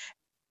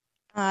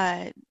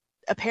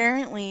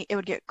 Apparently it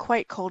would get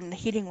quite cold and the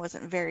heating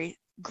wasn't very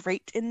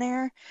great in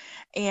there.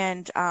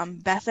 And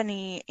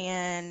Bethany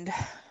and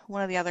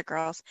one of the other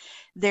girls,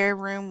 their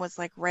room was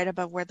like right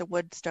above where the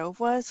wood stove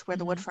was, where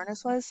the wood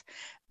furnace was.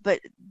 But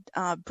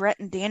Brett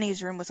and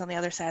Danny's room was on the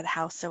other side of the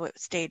house, so it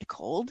stayed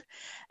cold.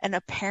 And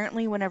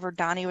apparently whenever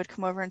Donnie would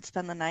come over and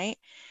spend the night,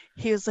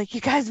 he was like,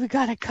 you guys, we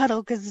gotta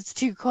cuddle because it's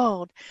too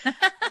cold.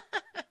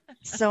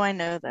 So I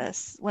know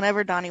this.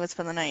 Whenever Donnie would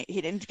spend the night,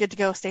 he didn't get to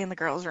go stay in the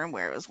girls' room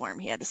where it was warm.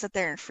 He had to sit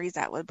there and freeze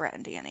out with Brett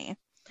and Danny.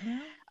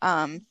 Yeah.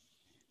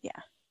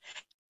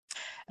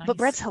 Nice. But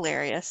Brett's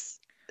hilarious.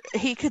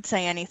 He could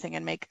say anything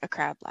and make a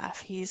crowd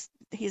laugh. He's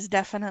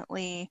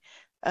definitely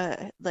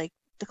like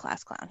the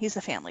class clown. He's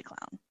a family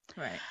clown.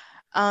 Right.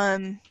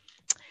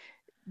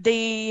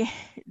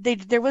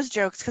 There was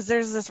jokes because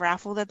there's this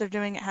raffle that they're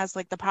doing. It has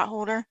like the pot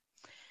holder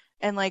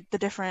and like the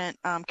different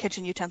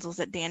kitchen utensils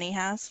that Danny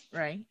has.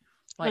 Right.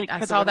 Like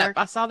I saw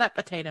that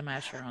potato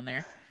masher on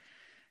there.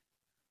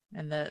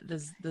 And the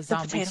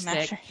zombie potato stick.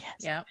 Masher, yes.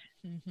 Yep.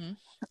 Mm-hmm.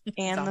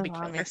 And the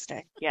zombie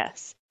stick.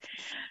 Yes.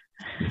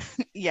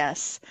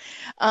 Yes.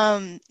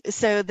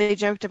 So they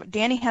joked about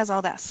Danny has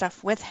all that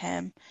stuff with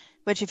him,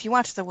 which if you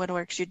watch the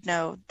Woodworks, you'd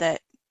know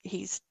that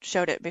he's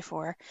showed it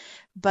before.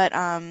 But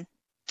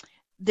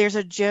there's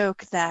a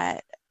joke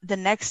that the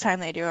next time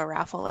they do a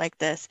raffle like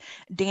this,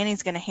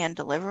 Danny's going to hand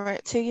deliver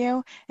it to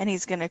you, and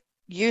he's going to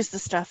use the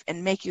stuff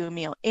and make you a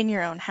meal in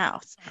your own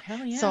house.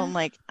 Hell yeah. So I'm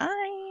like,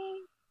 I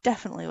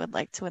definitely would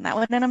like to win that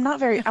one. And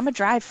I'm a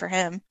drive for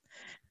him.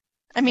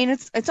 I mean,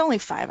 it's only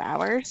 5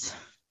 hours.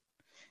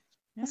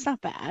 That's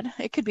not bad.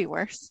 It could be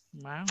worse.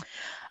 Wow.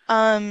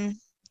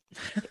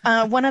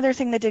 One other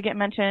thing that did get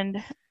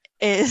mentioned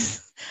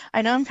is,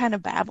 I know I'm kind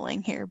of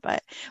babbling here,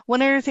 but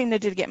one other thing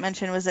that did get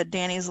mentioned was that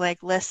Danny's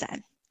like,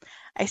 listen,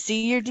 I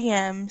see your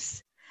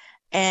DMs,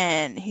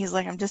 and he's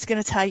like, I'm just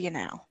going to tell you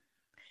now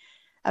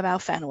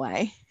about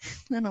Fenway.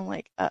 And I'm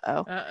like,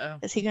 Uh-oh.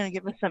 is he going to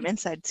give us some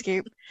inside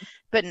scoop?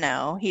 But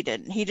no, he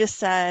didn't. He just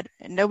said,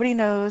 nobody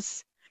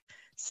knows.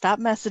 Stop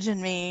messaging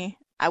me.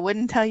 I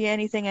wouldn't tell you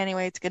anything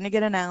anyway. It's going to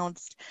get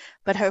announced,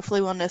 but hopefully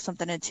we'll know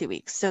something in 2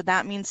 weeks. So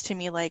that means to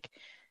me, like,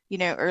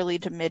 early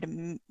to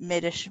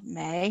mid-ish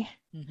May,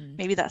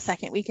 maybe that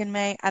second week in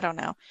May. I don't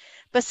know.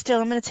 But still,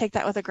 I'm going to take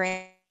that with a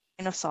grain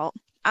of salt.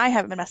 I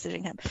haven't been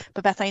messaging him.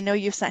 But Beth, I know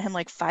you've sent him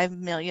like 5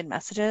 million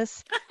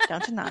messages.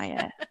 Don't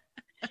deny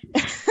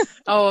it.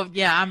 Oh,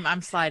 yeah,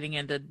 I'm sliding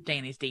into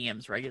Danny's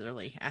DMs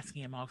regularly,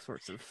 asking him all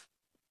sorts of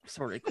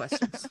sordid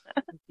questions.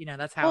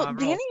 That's how I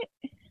roll.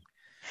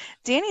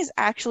 Danny's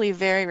actually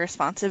very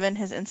responsive in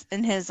his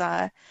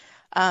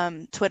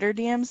Twitter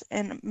DMs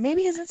and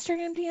maybe his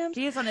Instagram DMs.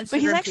 He is on Instagram but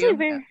he's actually too.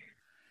 very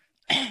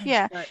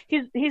yeah. But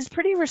he's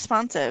pretty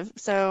responsive,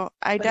 so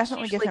I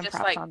definitely give him just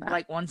props on that.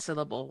 like one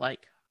syllable,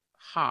 like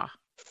ha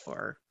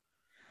or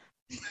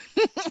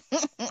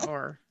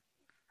or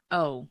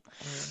oh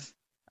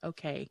or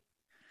okay.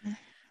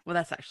 Well,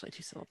 that's actually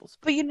 2 syllables.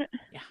 But yeah.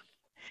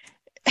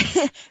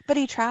 But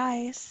he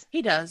tries.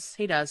 He does.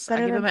 I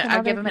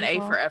give him an A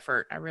for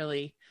effort.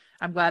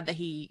 I'm glad that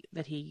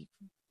he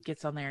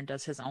gets on there and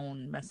does his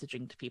own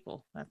messaging to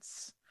people. That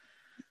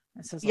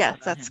says a lot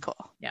about that's him.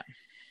 cool. Yeah.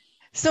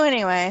 So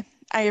anyway,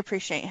 I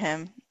appreciate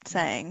him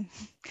saying,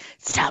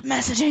 "Stop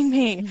messaging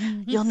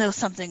me. You'll know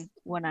something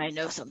when I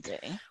know something."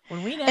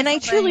 When we know and I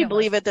truly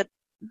believe it that.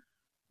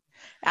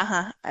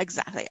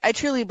 Exactly. I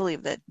truly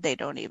believe that they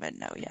don't even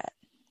know yet,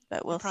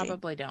 but we'll see.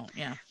 Probably don't.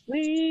 Yeah.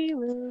 We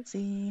will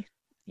see.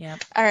 Yeah.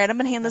 All right, I'm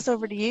gonna hand this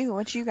over to you.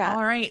 What you got?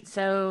 All right.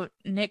 So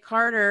Nick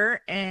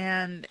Carter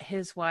and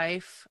his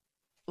wife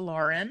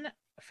Lauren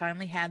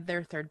finally had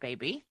their 3rd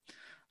baby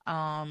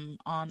on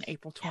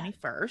April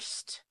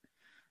 21st.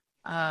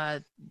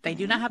 They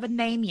do not have a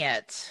name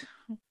yet.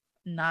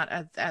 Not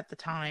at the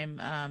time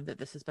that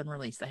this has been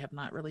released. They have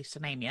not released a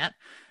name yet.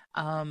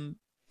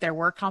 There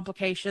were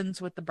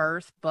complications with the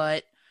birth,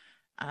 but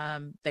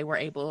they were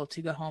able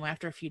to go home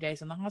after a few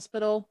days in the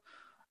hospital.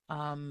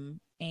 And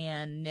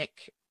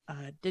Nick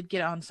did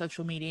get on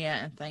social media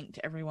and thanked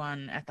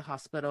everyone at the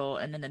hospital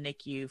and in the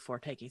NICU for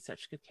taking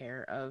such good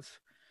care of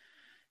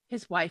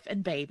his wife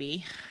and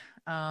baby.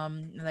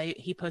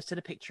 He posted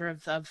a picture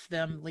of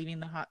them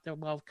leaving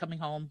coming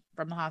home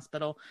from the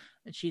hospital,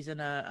 and she's in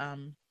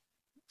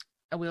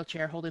a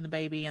wheelchair holding the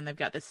baby, and they've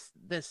got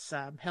this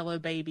Hello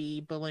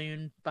Baby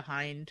balloon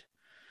behind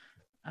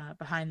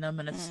them,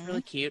 and it's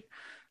really cute.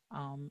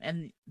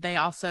 And they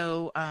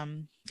also,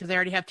 because they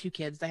already have 2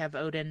 kids, they have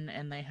Odin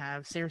and they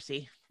have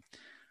Cersei.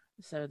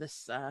 So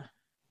this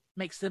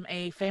makes them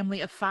a family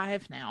of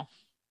 5 now.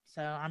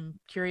 So I'm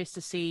curious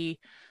to see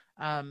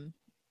some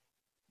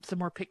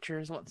more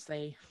pictures once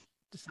they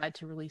decide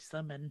to release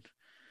them, and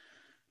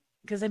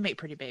because they make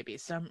pretty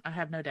babies. So I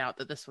have no doubt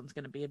that this one's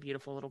going to be a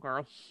beautiful little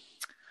girl.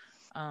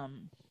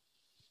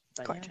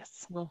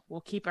 Gorgeous. Yeah,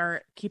 we'll keep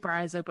our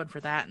eyes open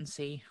for that and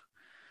see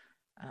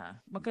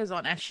what goes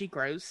on as she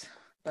grows.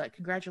 But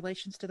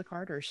congratulations to the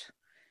Carters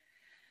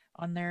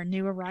on their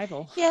new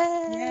arrival.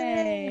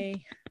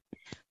 Yay!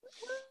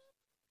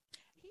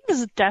 He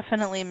was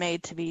definitely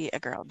made to be a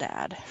girl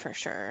dad for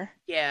sure.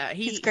 Yeah,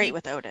 he's great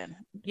with Odin.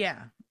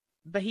 Yeah,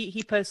 but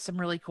he posts some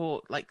really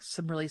cool, like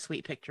some really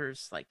sweet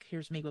pictures. Like,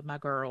 here's me with my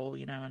girl,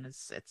 and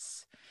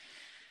it's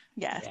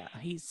yeah,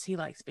 he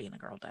likes being a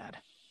girl dad.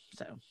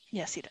 So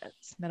yes, he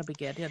does. That'll be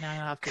good. Yeah, now I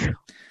have to.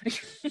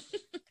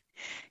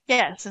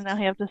 Yes, and now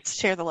you have to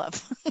share the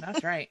love.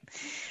 That's right.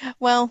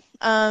 Well,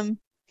 I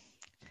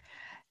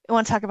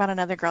want to talk about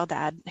another girl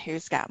dad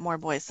who's got more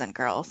boys than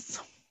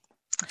girls.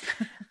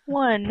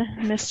 One,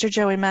 Mr.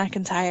 Joey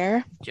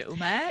McIntyre. Joe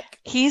Mac?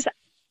 He's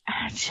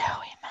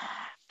Joey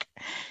Mac.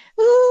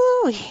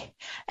 Ooh.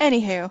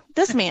 Anywho,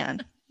 this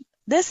man,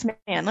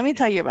 let me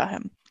tell you about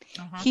him.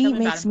 He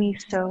makes me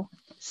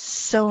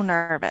so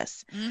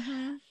nervous.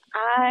 Mm-hmm.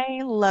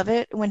 I love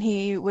it when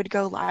he would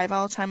go live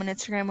all the time on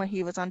Instagram when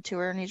he was on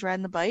tour and he's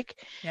riding the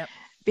bike. Yep.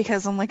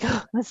 Because I'm like,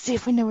 oh, let's see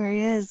if we know where he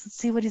is. Let's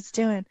see what he's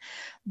doing.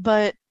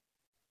 But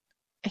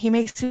he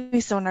makes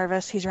me so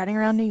nervous. He's riding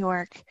around New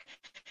York.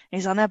 And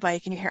he's on that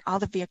bike and you hear all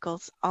the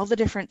vehicles, all the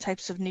different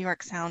types of New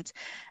York sounds.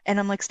 And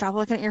I'm like, stop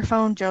looking at your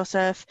phone,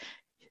 Joseph.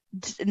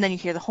 And then you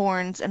hear the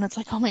horns and it's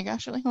like, oh my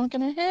gosh, you're like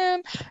looking at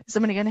him. Is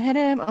somebody going to hit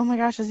him? Oh my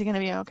gosh, is he going to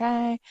be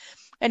okay?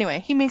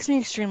 Anyway, he makes me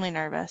extremely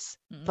nervous.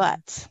 Mm-hmm.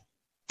 But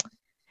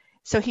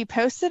so he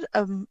posted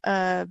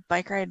a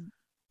bike ride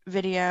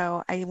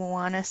video. I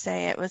want to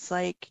say it was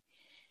like,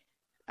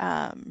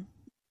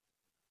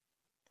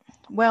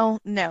 well,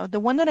 no, the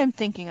one that I'm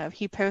thinking of,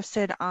 he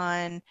posted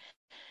on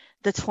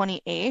the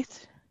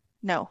 28th.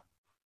 No,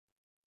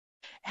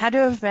 Had to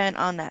have been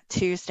on that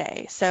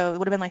Tuesday. So it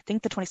would have been, like, I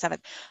think the 27th.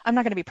 I'm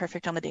not going to be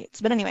perfect on the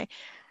dates. But anyway,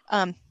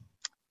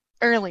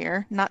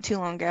 earlier, not too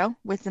long ago,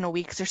 within a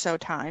week's or so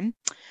time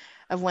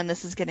of when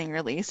this is getting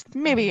released,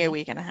 maybe a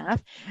week and a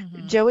half,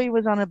 Joey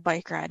was on a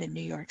bike ride in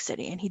New York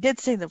City. And he did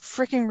say the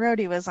freaking road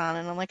he was on.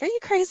 And I'm like, are you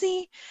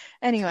crazy?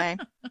 Anyway.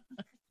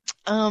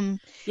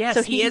 Yes,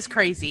 so he is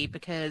crazy,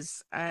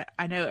 because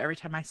I know every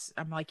time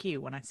I'm like you,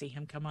 when I see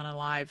him come on a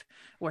live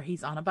where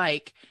he's on a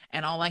bike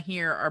and all I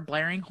hear are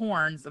blaring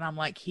horns, and I'm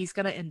like, he's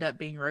going to end up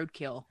being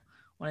roadkill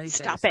one of these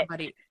days. Stop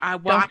it.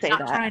 I'm Don't say not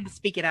that. trying to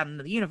speak it out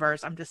into the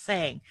universe. I'm just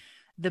saying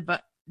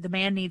the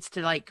man needs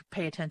to, like,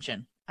 pay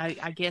attention.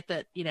 I get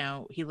that, you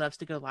know, he loves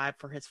to go live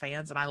for his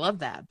fans, and I love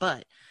that,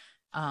 but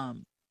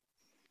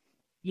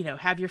you know,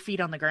 have your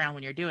feet on the ground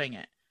when you're doing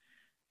it.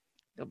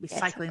 They'll be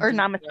cycling or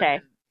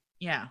namaste.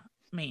 Yeah.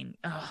 I mean,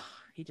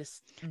 he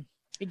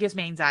gives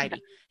me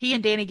anxiety. He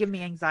and Danny give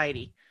me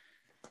anxiety.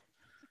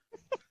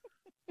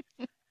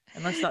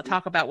 And let's not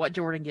talk about what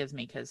Jordan gives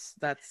me, because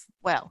that's,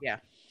 well, yeah.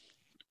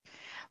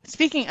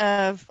 Speaking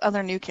of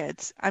other new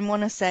kids, I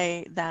want to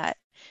say that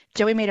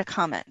Joey made a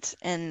comment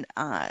in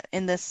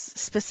this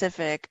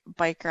specific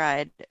bike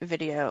ride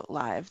video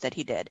live that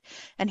he did.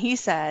 And he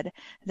said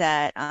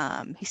that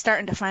he's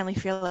starting to finally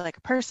feel like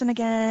a person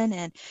again,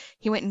 and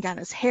he went and got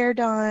his hair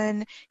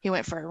done. He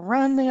went for a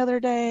run the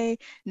other day.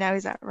 Now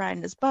he's out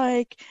riding his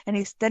bike.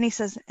 And then he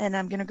says, and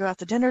I'm going to go out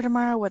to dinner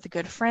tomorrow with a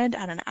good friend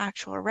at an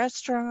actual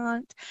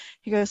restaurant.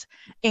 He goes,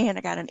 and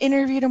I got an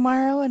interview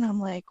tomorrow. And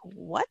I'm like,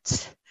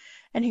 what?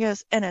 And he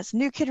goes, and it's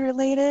new kid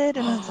related.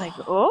 And I was like,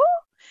 oh?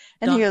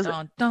 And dun, he goes,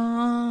 dun,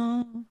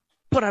 dun.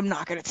 But I'm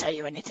not going to tell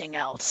you anything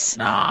else.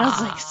 Nah. I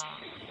was like,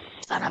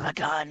 son of a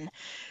gun.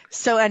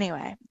 So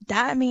anyway,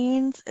 that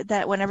means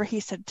that whenever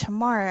he said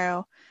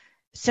tomorrow,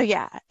 so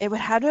yeah, it would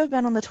have to have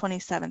been on the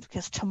 27th,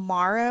 because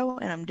tomorrow,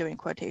 and I'm doing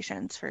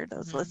quotations for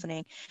those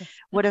listening,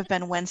 would have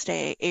been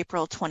Wednesday,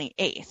 April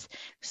 28th.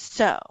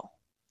 So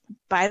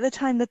by the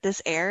time that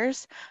this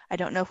airs, I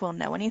don't know if we'll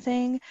know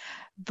anything,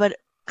 but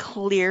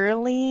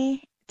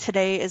clearly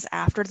today is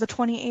after the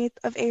 28th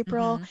of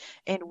April,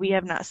 and we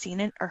have not seen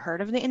it or heard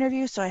of the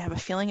interview, so I have a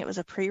feeling it was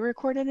a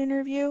pre-recorded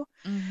interview,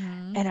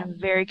 and I'm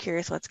very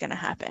curious what's going to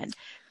happen.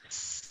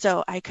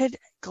 So I could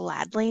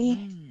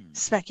gladly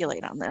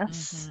speculate on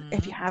this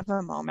if you have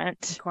a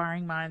moment.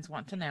 Inquiring minds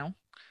want to know.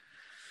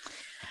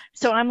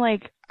 So I'm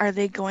like, are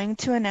they going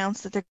to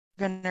announce that they're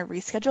going to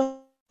reschedule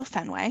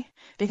Fenway?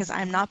 Because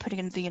I'm not putting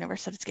it into the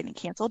universe that it's getting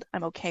canceled.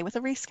 I'm okay with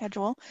a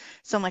reschedule.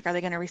 So I'm like, are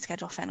they going to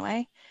reschedule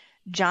Fenway?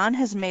 John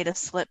has made a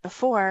slip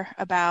before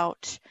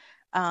about,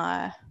 and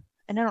I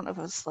don't know if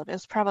it was a slip, it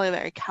was probably a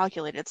very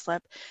calculated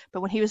slip,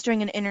 but when he was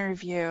doing an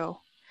interview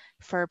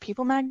for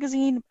People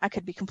magazine, I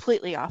could be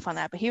completely off on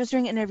that, but he was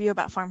doing an interview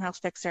about Farmhouse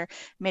Fixer,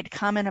 made a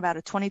comment about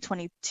a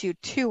 2022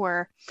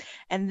 tour,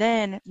 and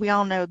then we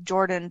all know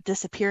Jordan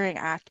disappearing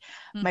act.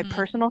 My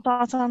personal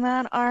thoughts on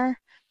that are,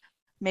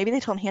 maybe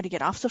they told him he had to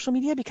get off social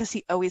media because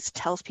he always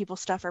tells people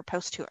stuff or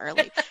posts too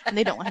early, and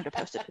they don't want him to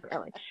post it too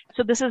early.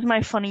 So this is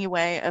my funny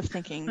way of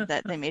thinking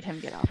that they made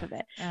him get off of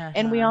it.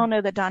 And we all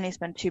know that Donnie's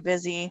been too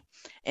busy,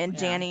 and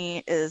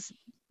Danny is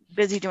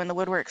busy doing the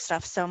woodwork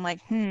stuff. So I'm like,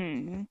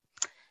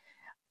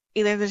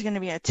 either there's going to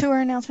be a tour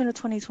announcement of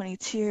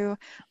 2022,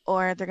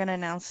 or they're going to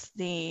announce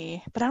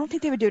but I don't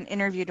think they would do an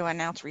interview to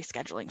announce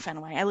rescheduling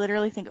Fenway. I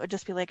literally think it would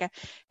just be like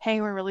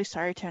hey, we're really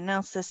sorry to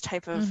announce this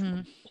type of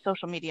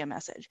social media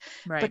message.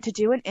 Right. But to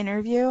do an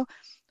interview,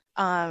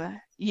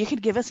 you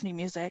could give us new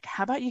music.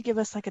 How about you give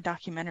us like a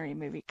documentary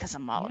movie? Because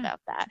I'm all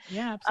about that.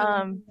 Yeah,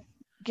 absolutely.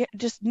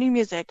 Just new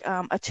music,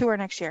 a tour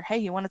next year. Hey,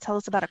 you want to tell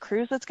us about a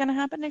cruise that's going to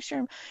happen next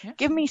year? Yeah.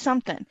 Give me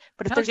something.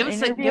 But if there's an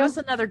interview, give us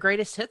another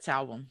greatest hits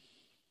album.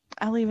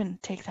 I'll even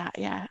take that.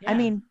 Yeah. I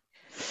mean,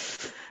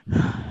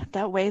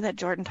 that way that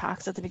Jordan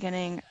talks at the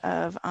beginning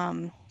of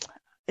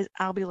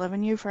I'll Be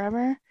Loving You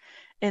Forever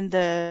in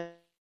the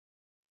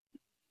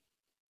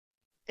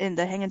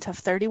Hangin' Tough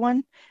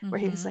 31, where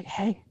he was like,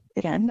 hey,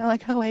 again. I'm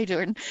like, oh, hey,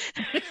 Jordan.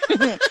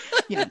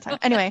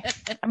 Anyway,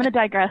 I'm going to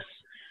digress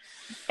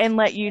and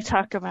let you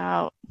talk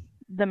about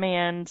the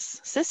man's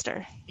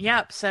sister.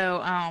 Yep. So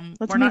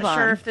we're not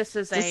sure if this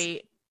is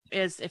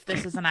if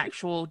this is an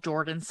actual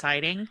Jordan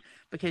sighting,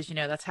 because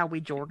that's how we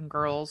Jordan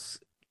girls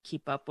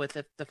keep up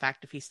with the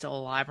fact if he's still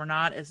alive or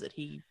not, is that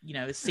he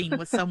is seen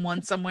with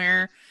someone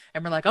somewhere,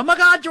 and we're like, oh my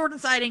god, Jordan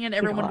sighting, and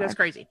everyone goes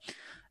crazy.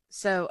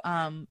 So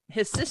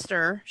his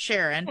sister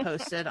Sharon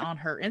posted on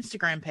her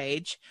Instagram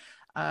page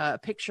a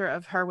picture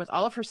of her with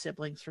all of her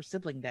siblings for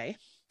sibling day,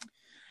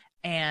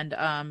 and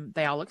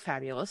they all look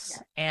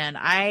fabulous. And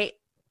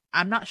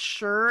I'm not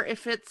sure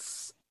if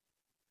it's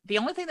the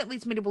only thing that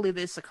leads me to believe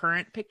this is a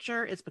current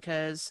picture is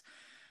because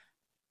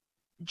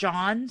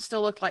John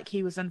still looked like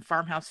he was in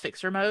Farmhouse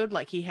Fixer mode.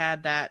 Like he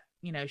had that,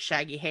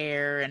 shaggy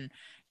hair and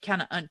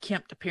kind of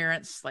unkempt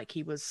appearance, like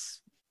he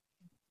was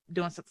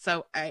doing something.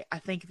 So I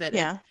think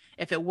that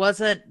if it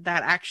wasn't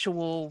that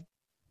actual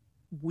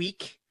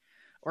week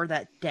or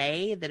that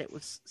day, that it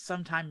was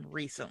sometime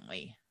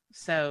recently.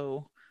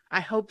 So I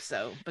hope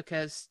so,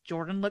 because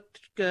Jordan looked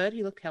good.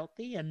 He looked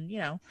healthy,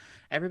 and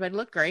everybody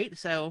looked great.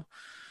 So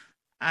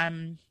I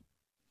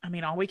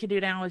mean, all we can do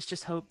now is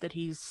just hope that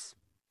he's,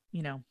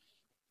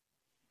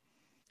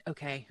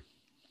 okay.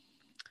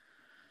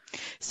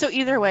 So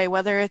either way,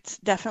 whether it's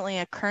definitely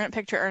a current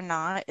picture or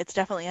not, it's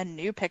definitely a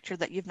new picture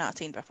that you've not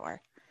seen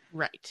before.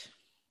 Right.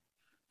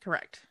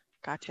 Correct.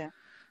 Gotcha.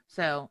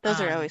 So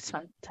Those are always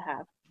fun to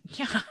have.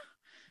 Yeah.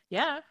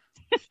 Yeah.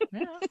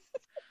 Yeah.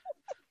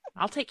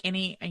 I'll take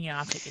any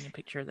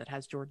picture that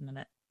has Jordan in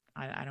it.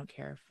 I don't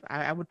care.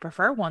 I would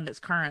prefer one that's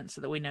current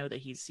so that we know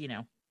that he's,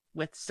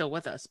 still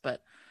with us,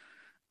 but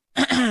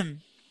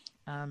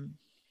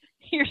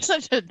You're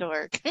such a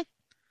dork.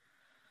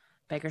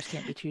 beggars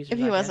can't be choosers. If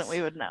he I wasn't, guess.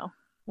 we would know.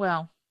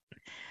 Well,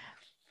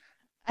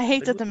 I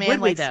hate that the man would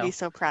we, likes to though? be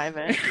so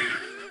private.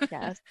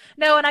 Yes.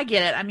 No, and I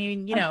get it. I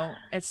mean,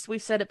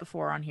 we've said it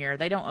before on here.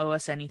 They don't owe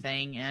us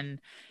anything, and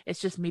it's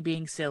just me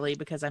being silly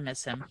because I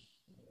miss him,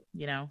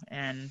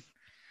 and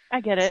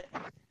I get it.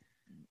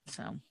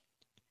 so,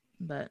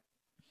 but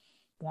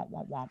womp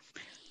womp womp.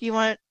 You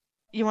want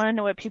to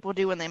know what people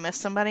do when they miss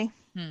somebody?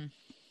 Hmm.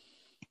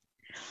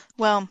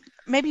 Well,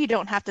 maybe you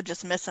don't have to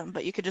just miss them,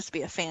 but you could just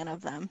be a fan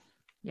of them.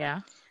 Yeah.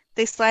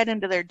 They slide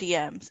into their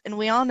DMs, and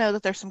we all know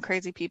that there's some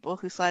crazy people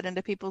who slide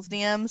into people's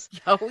DMs.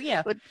 Oh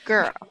yeah. But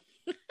girl.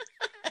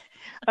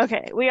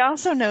 Okay, we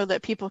also know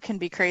that people can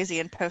be crazy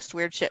and post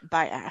weird shit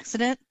by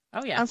accident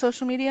Oh yeah. on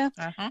social media,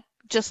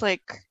 just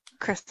like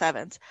Chris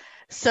Evans.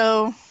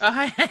 So we all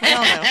know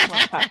what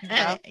I'm talking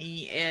about.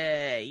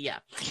 Yeah.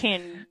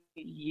 Can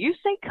you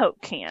say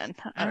Coke can?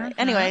 All right.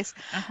 Anyways,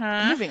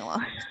 moving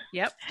along.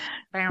 Yep.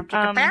 Bow,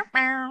 chicka, bow,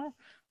 bow.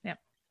 Yep.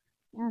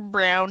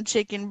 Brown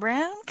chicken,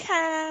 brown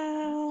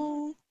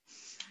cow.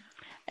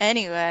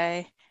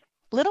 Anyway,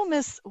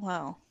 Miss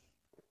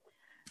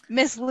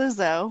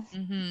Lizzo.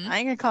 I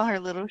ain't gonna call her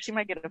little. She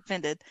might get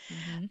offended.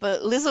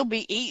 But Lizzo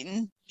be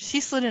eating.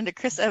 She slid into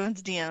Chris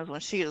Evans' DMs when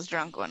she was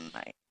drunk one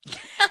night.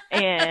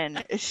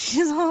 And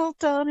she's all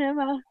telling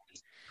him,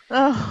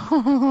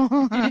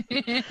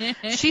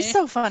 she's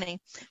so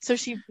funny. So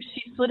she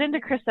slid into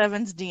Chris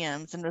Evans'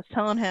 DMs and was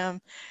telling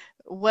him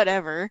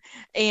whatever.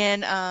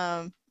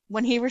 And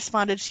when he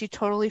responded, she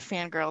totally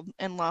fangirled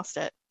and lost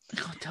it.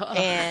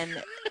 And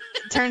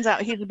it turns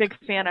out he's a big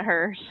fan of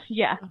hers.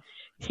 Yeah.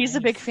 He's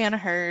a big fan of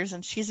hers,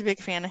 and she's a big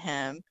fan of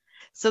him.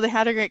 So they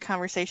had a great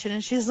conversation,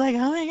 and she's like,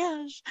 oh my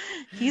gosh,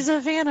 he's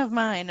a fan of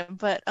mine,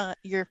 but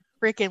you're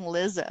freaking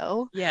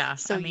Lizzo. Yeah.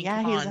 So, I mean,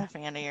 yeah, come he's on. a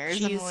fan of yours.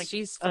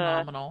 She's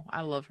phenomenal.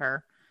 I love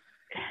her.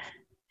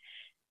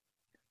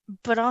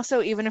 But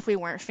also, even if we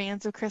weren't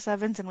fans of Chris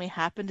Evans and we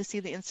happened to see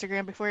the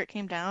Instagram before it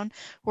came down,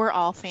 we're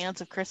all fans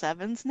of Chris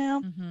Evans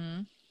now.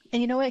 Mm-hmm.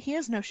 And you know what? He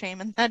has no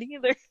shame in that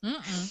either.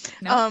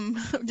 No.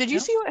 Did you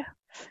see what...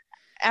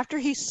 After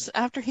he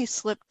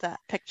slipped that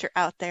picture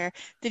out there,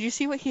 did you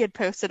see what he had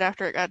posted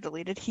after it got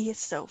deleted? He is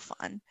so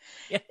fun.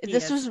 Yeah,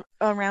 this was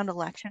around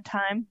election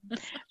time,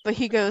 but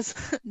he goes,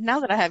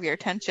 now that I have your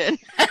attention.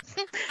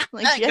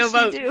 Like, yes, go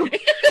vote. You do.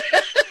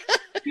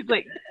 He's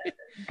like,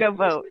 go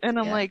vote. And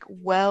I'm like,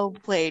 well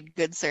played,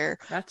 good sir.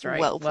 That's right.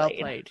 Well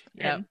played.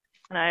 Yep.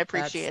 And I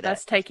appreciate it.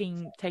 That's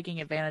taking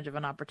advantage of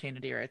an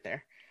opportunity right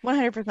there.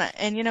 100%.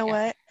 And you know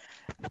what?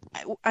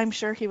 I'm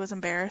sure he was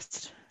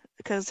embarrassed,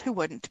 because who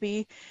wouldn't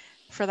be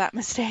for that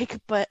mistake?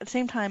 But at the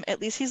same time,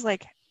 at least he's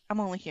like, I'm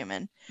only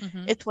human.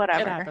 It's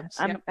whatever. It happens.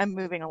 I'm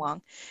moving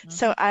along.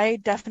 So I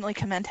definitely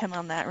commend him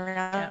on that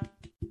round.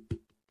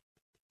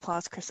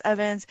 Applause Chris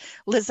Evans.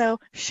 Lizzo,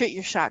 shoot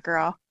your shot,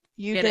 girl.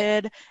 You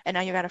did, and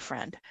now you got a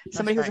friend.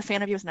 Somebody who's a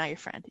fan of you is now your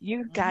friend.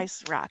 You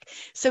guys rock.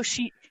 So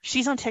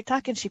she's on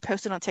TikTok, and she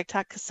posted on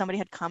TikTok because somebody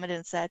had commented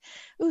and said,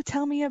 "Ooh,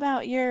 tell me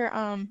about your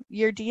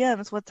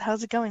DMs.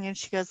 How's it going?" And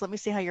she goes, "Let me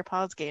see how your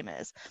pause game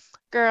is."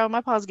 Girl, my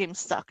pause game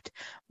sucked,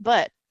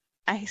 but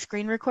I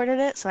screen recorded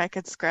it so I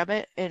could scrub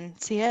it and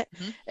see it,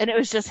 and it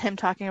was just him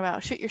talking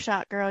about, "Shoot your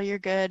shot, girl. You're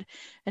good."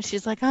 And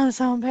she's like, "Oh, I'm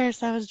so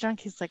embarrassed. I was drunk."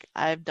 He's like,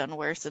 "I've done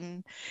worse,"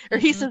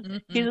 he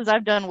says,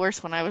 "I've done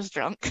worse when I was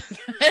drunk."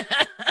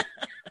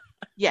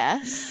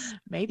 Yes.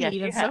 Maybe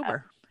even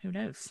sober. Who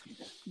knows?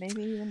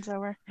 Maybe even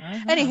sober.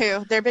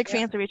 Anywho, they're big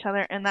fans of each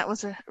other, and that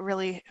was a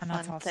really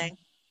fun thing.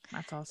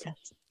 That's awesome.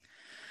 Yes.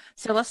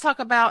 So let's talk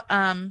about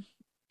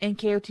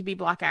NKOTB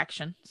Block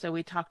Action. So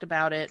we talked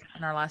about it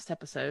in our last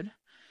episode.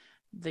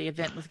 The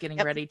event was getting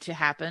ready to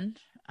happen.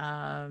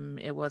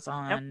 It was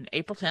on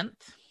April 10th.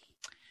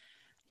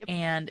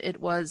 And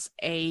it was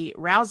a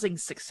rousing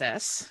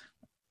success.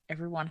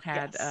 Everyone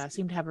had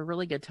seemed to have a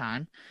really good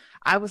time.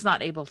 I was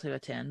not able to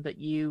attend, but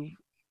you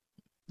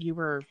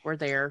were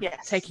there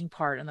taking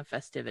part in the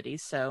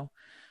festivities. So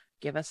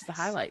give us the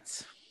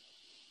highlights.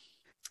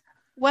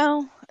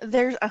 Well,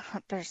 there's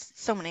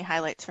so many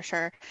highlights for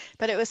sure,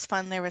 but it was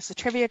fun. There was a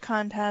trivia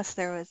contest,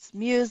 there was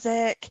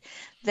music,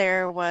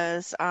 there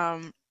was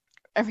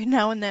every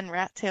now and then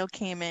Rat Tail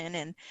came in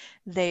and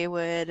they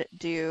would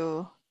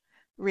do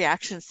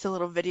reactions to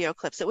little video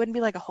clips. It wouldn't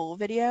be like a whole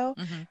video,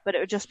 but it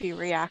would just be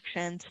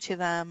reactions to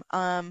them.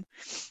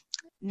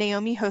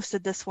 Naomi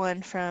hosted this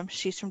one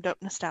she's from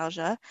Dope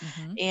Nostalgia,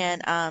 Mhm.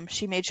 and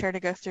she made sure to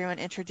go through and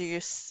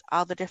introduce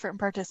all the different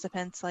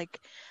participants, like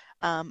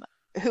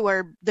who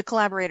are the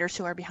collaborators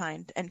who are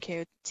behind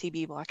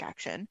NKOTB Block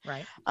Action,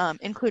 Right.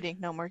 including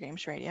No More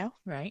Games Radio.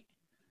 Right.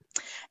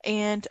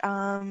 And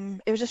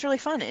it was just really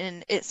fun,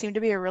 and it seemed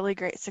to be a really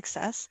great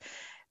success.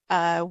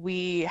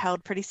 We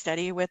held pretty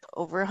steady with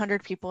over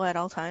 100 people at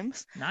all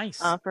times,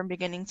 Nice. from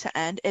beginning to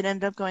end. It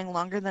ended up going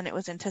longer than it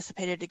was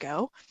anticipated to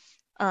go.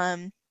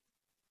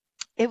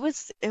 It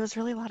was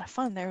really a lot of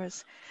fun. There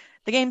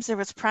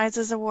was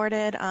prizes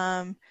awarded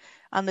on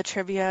the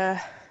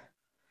trivia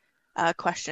question.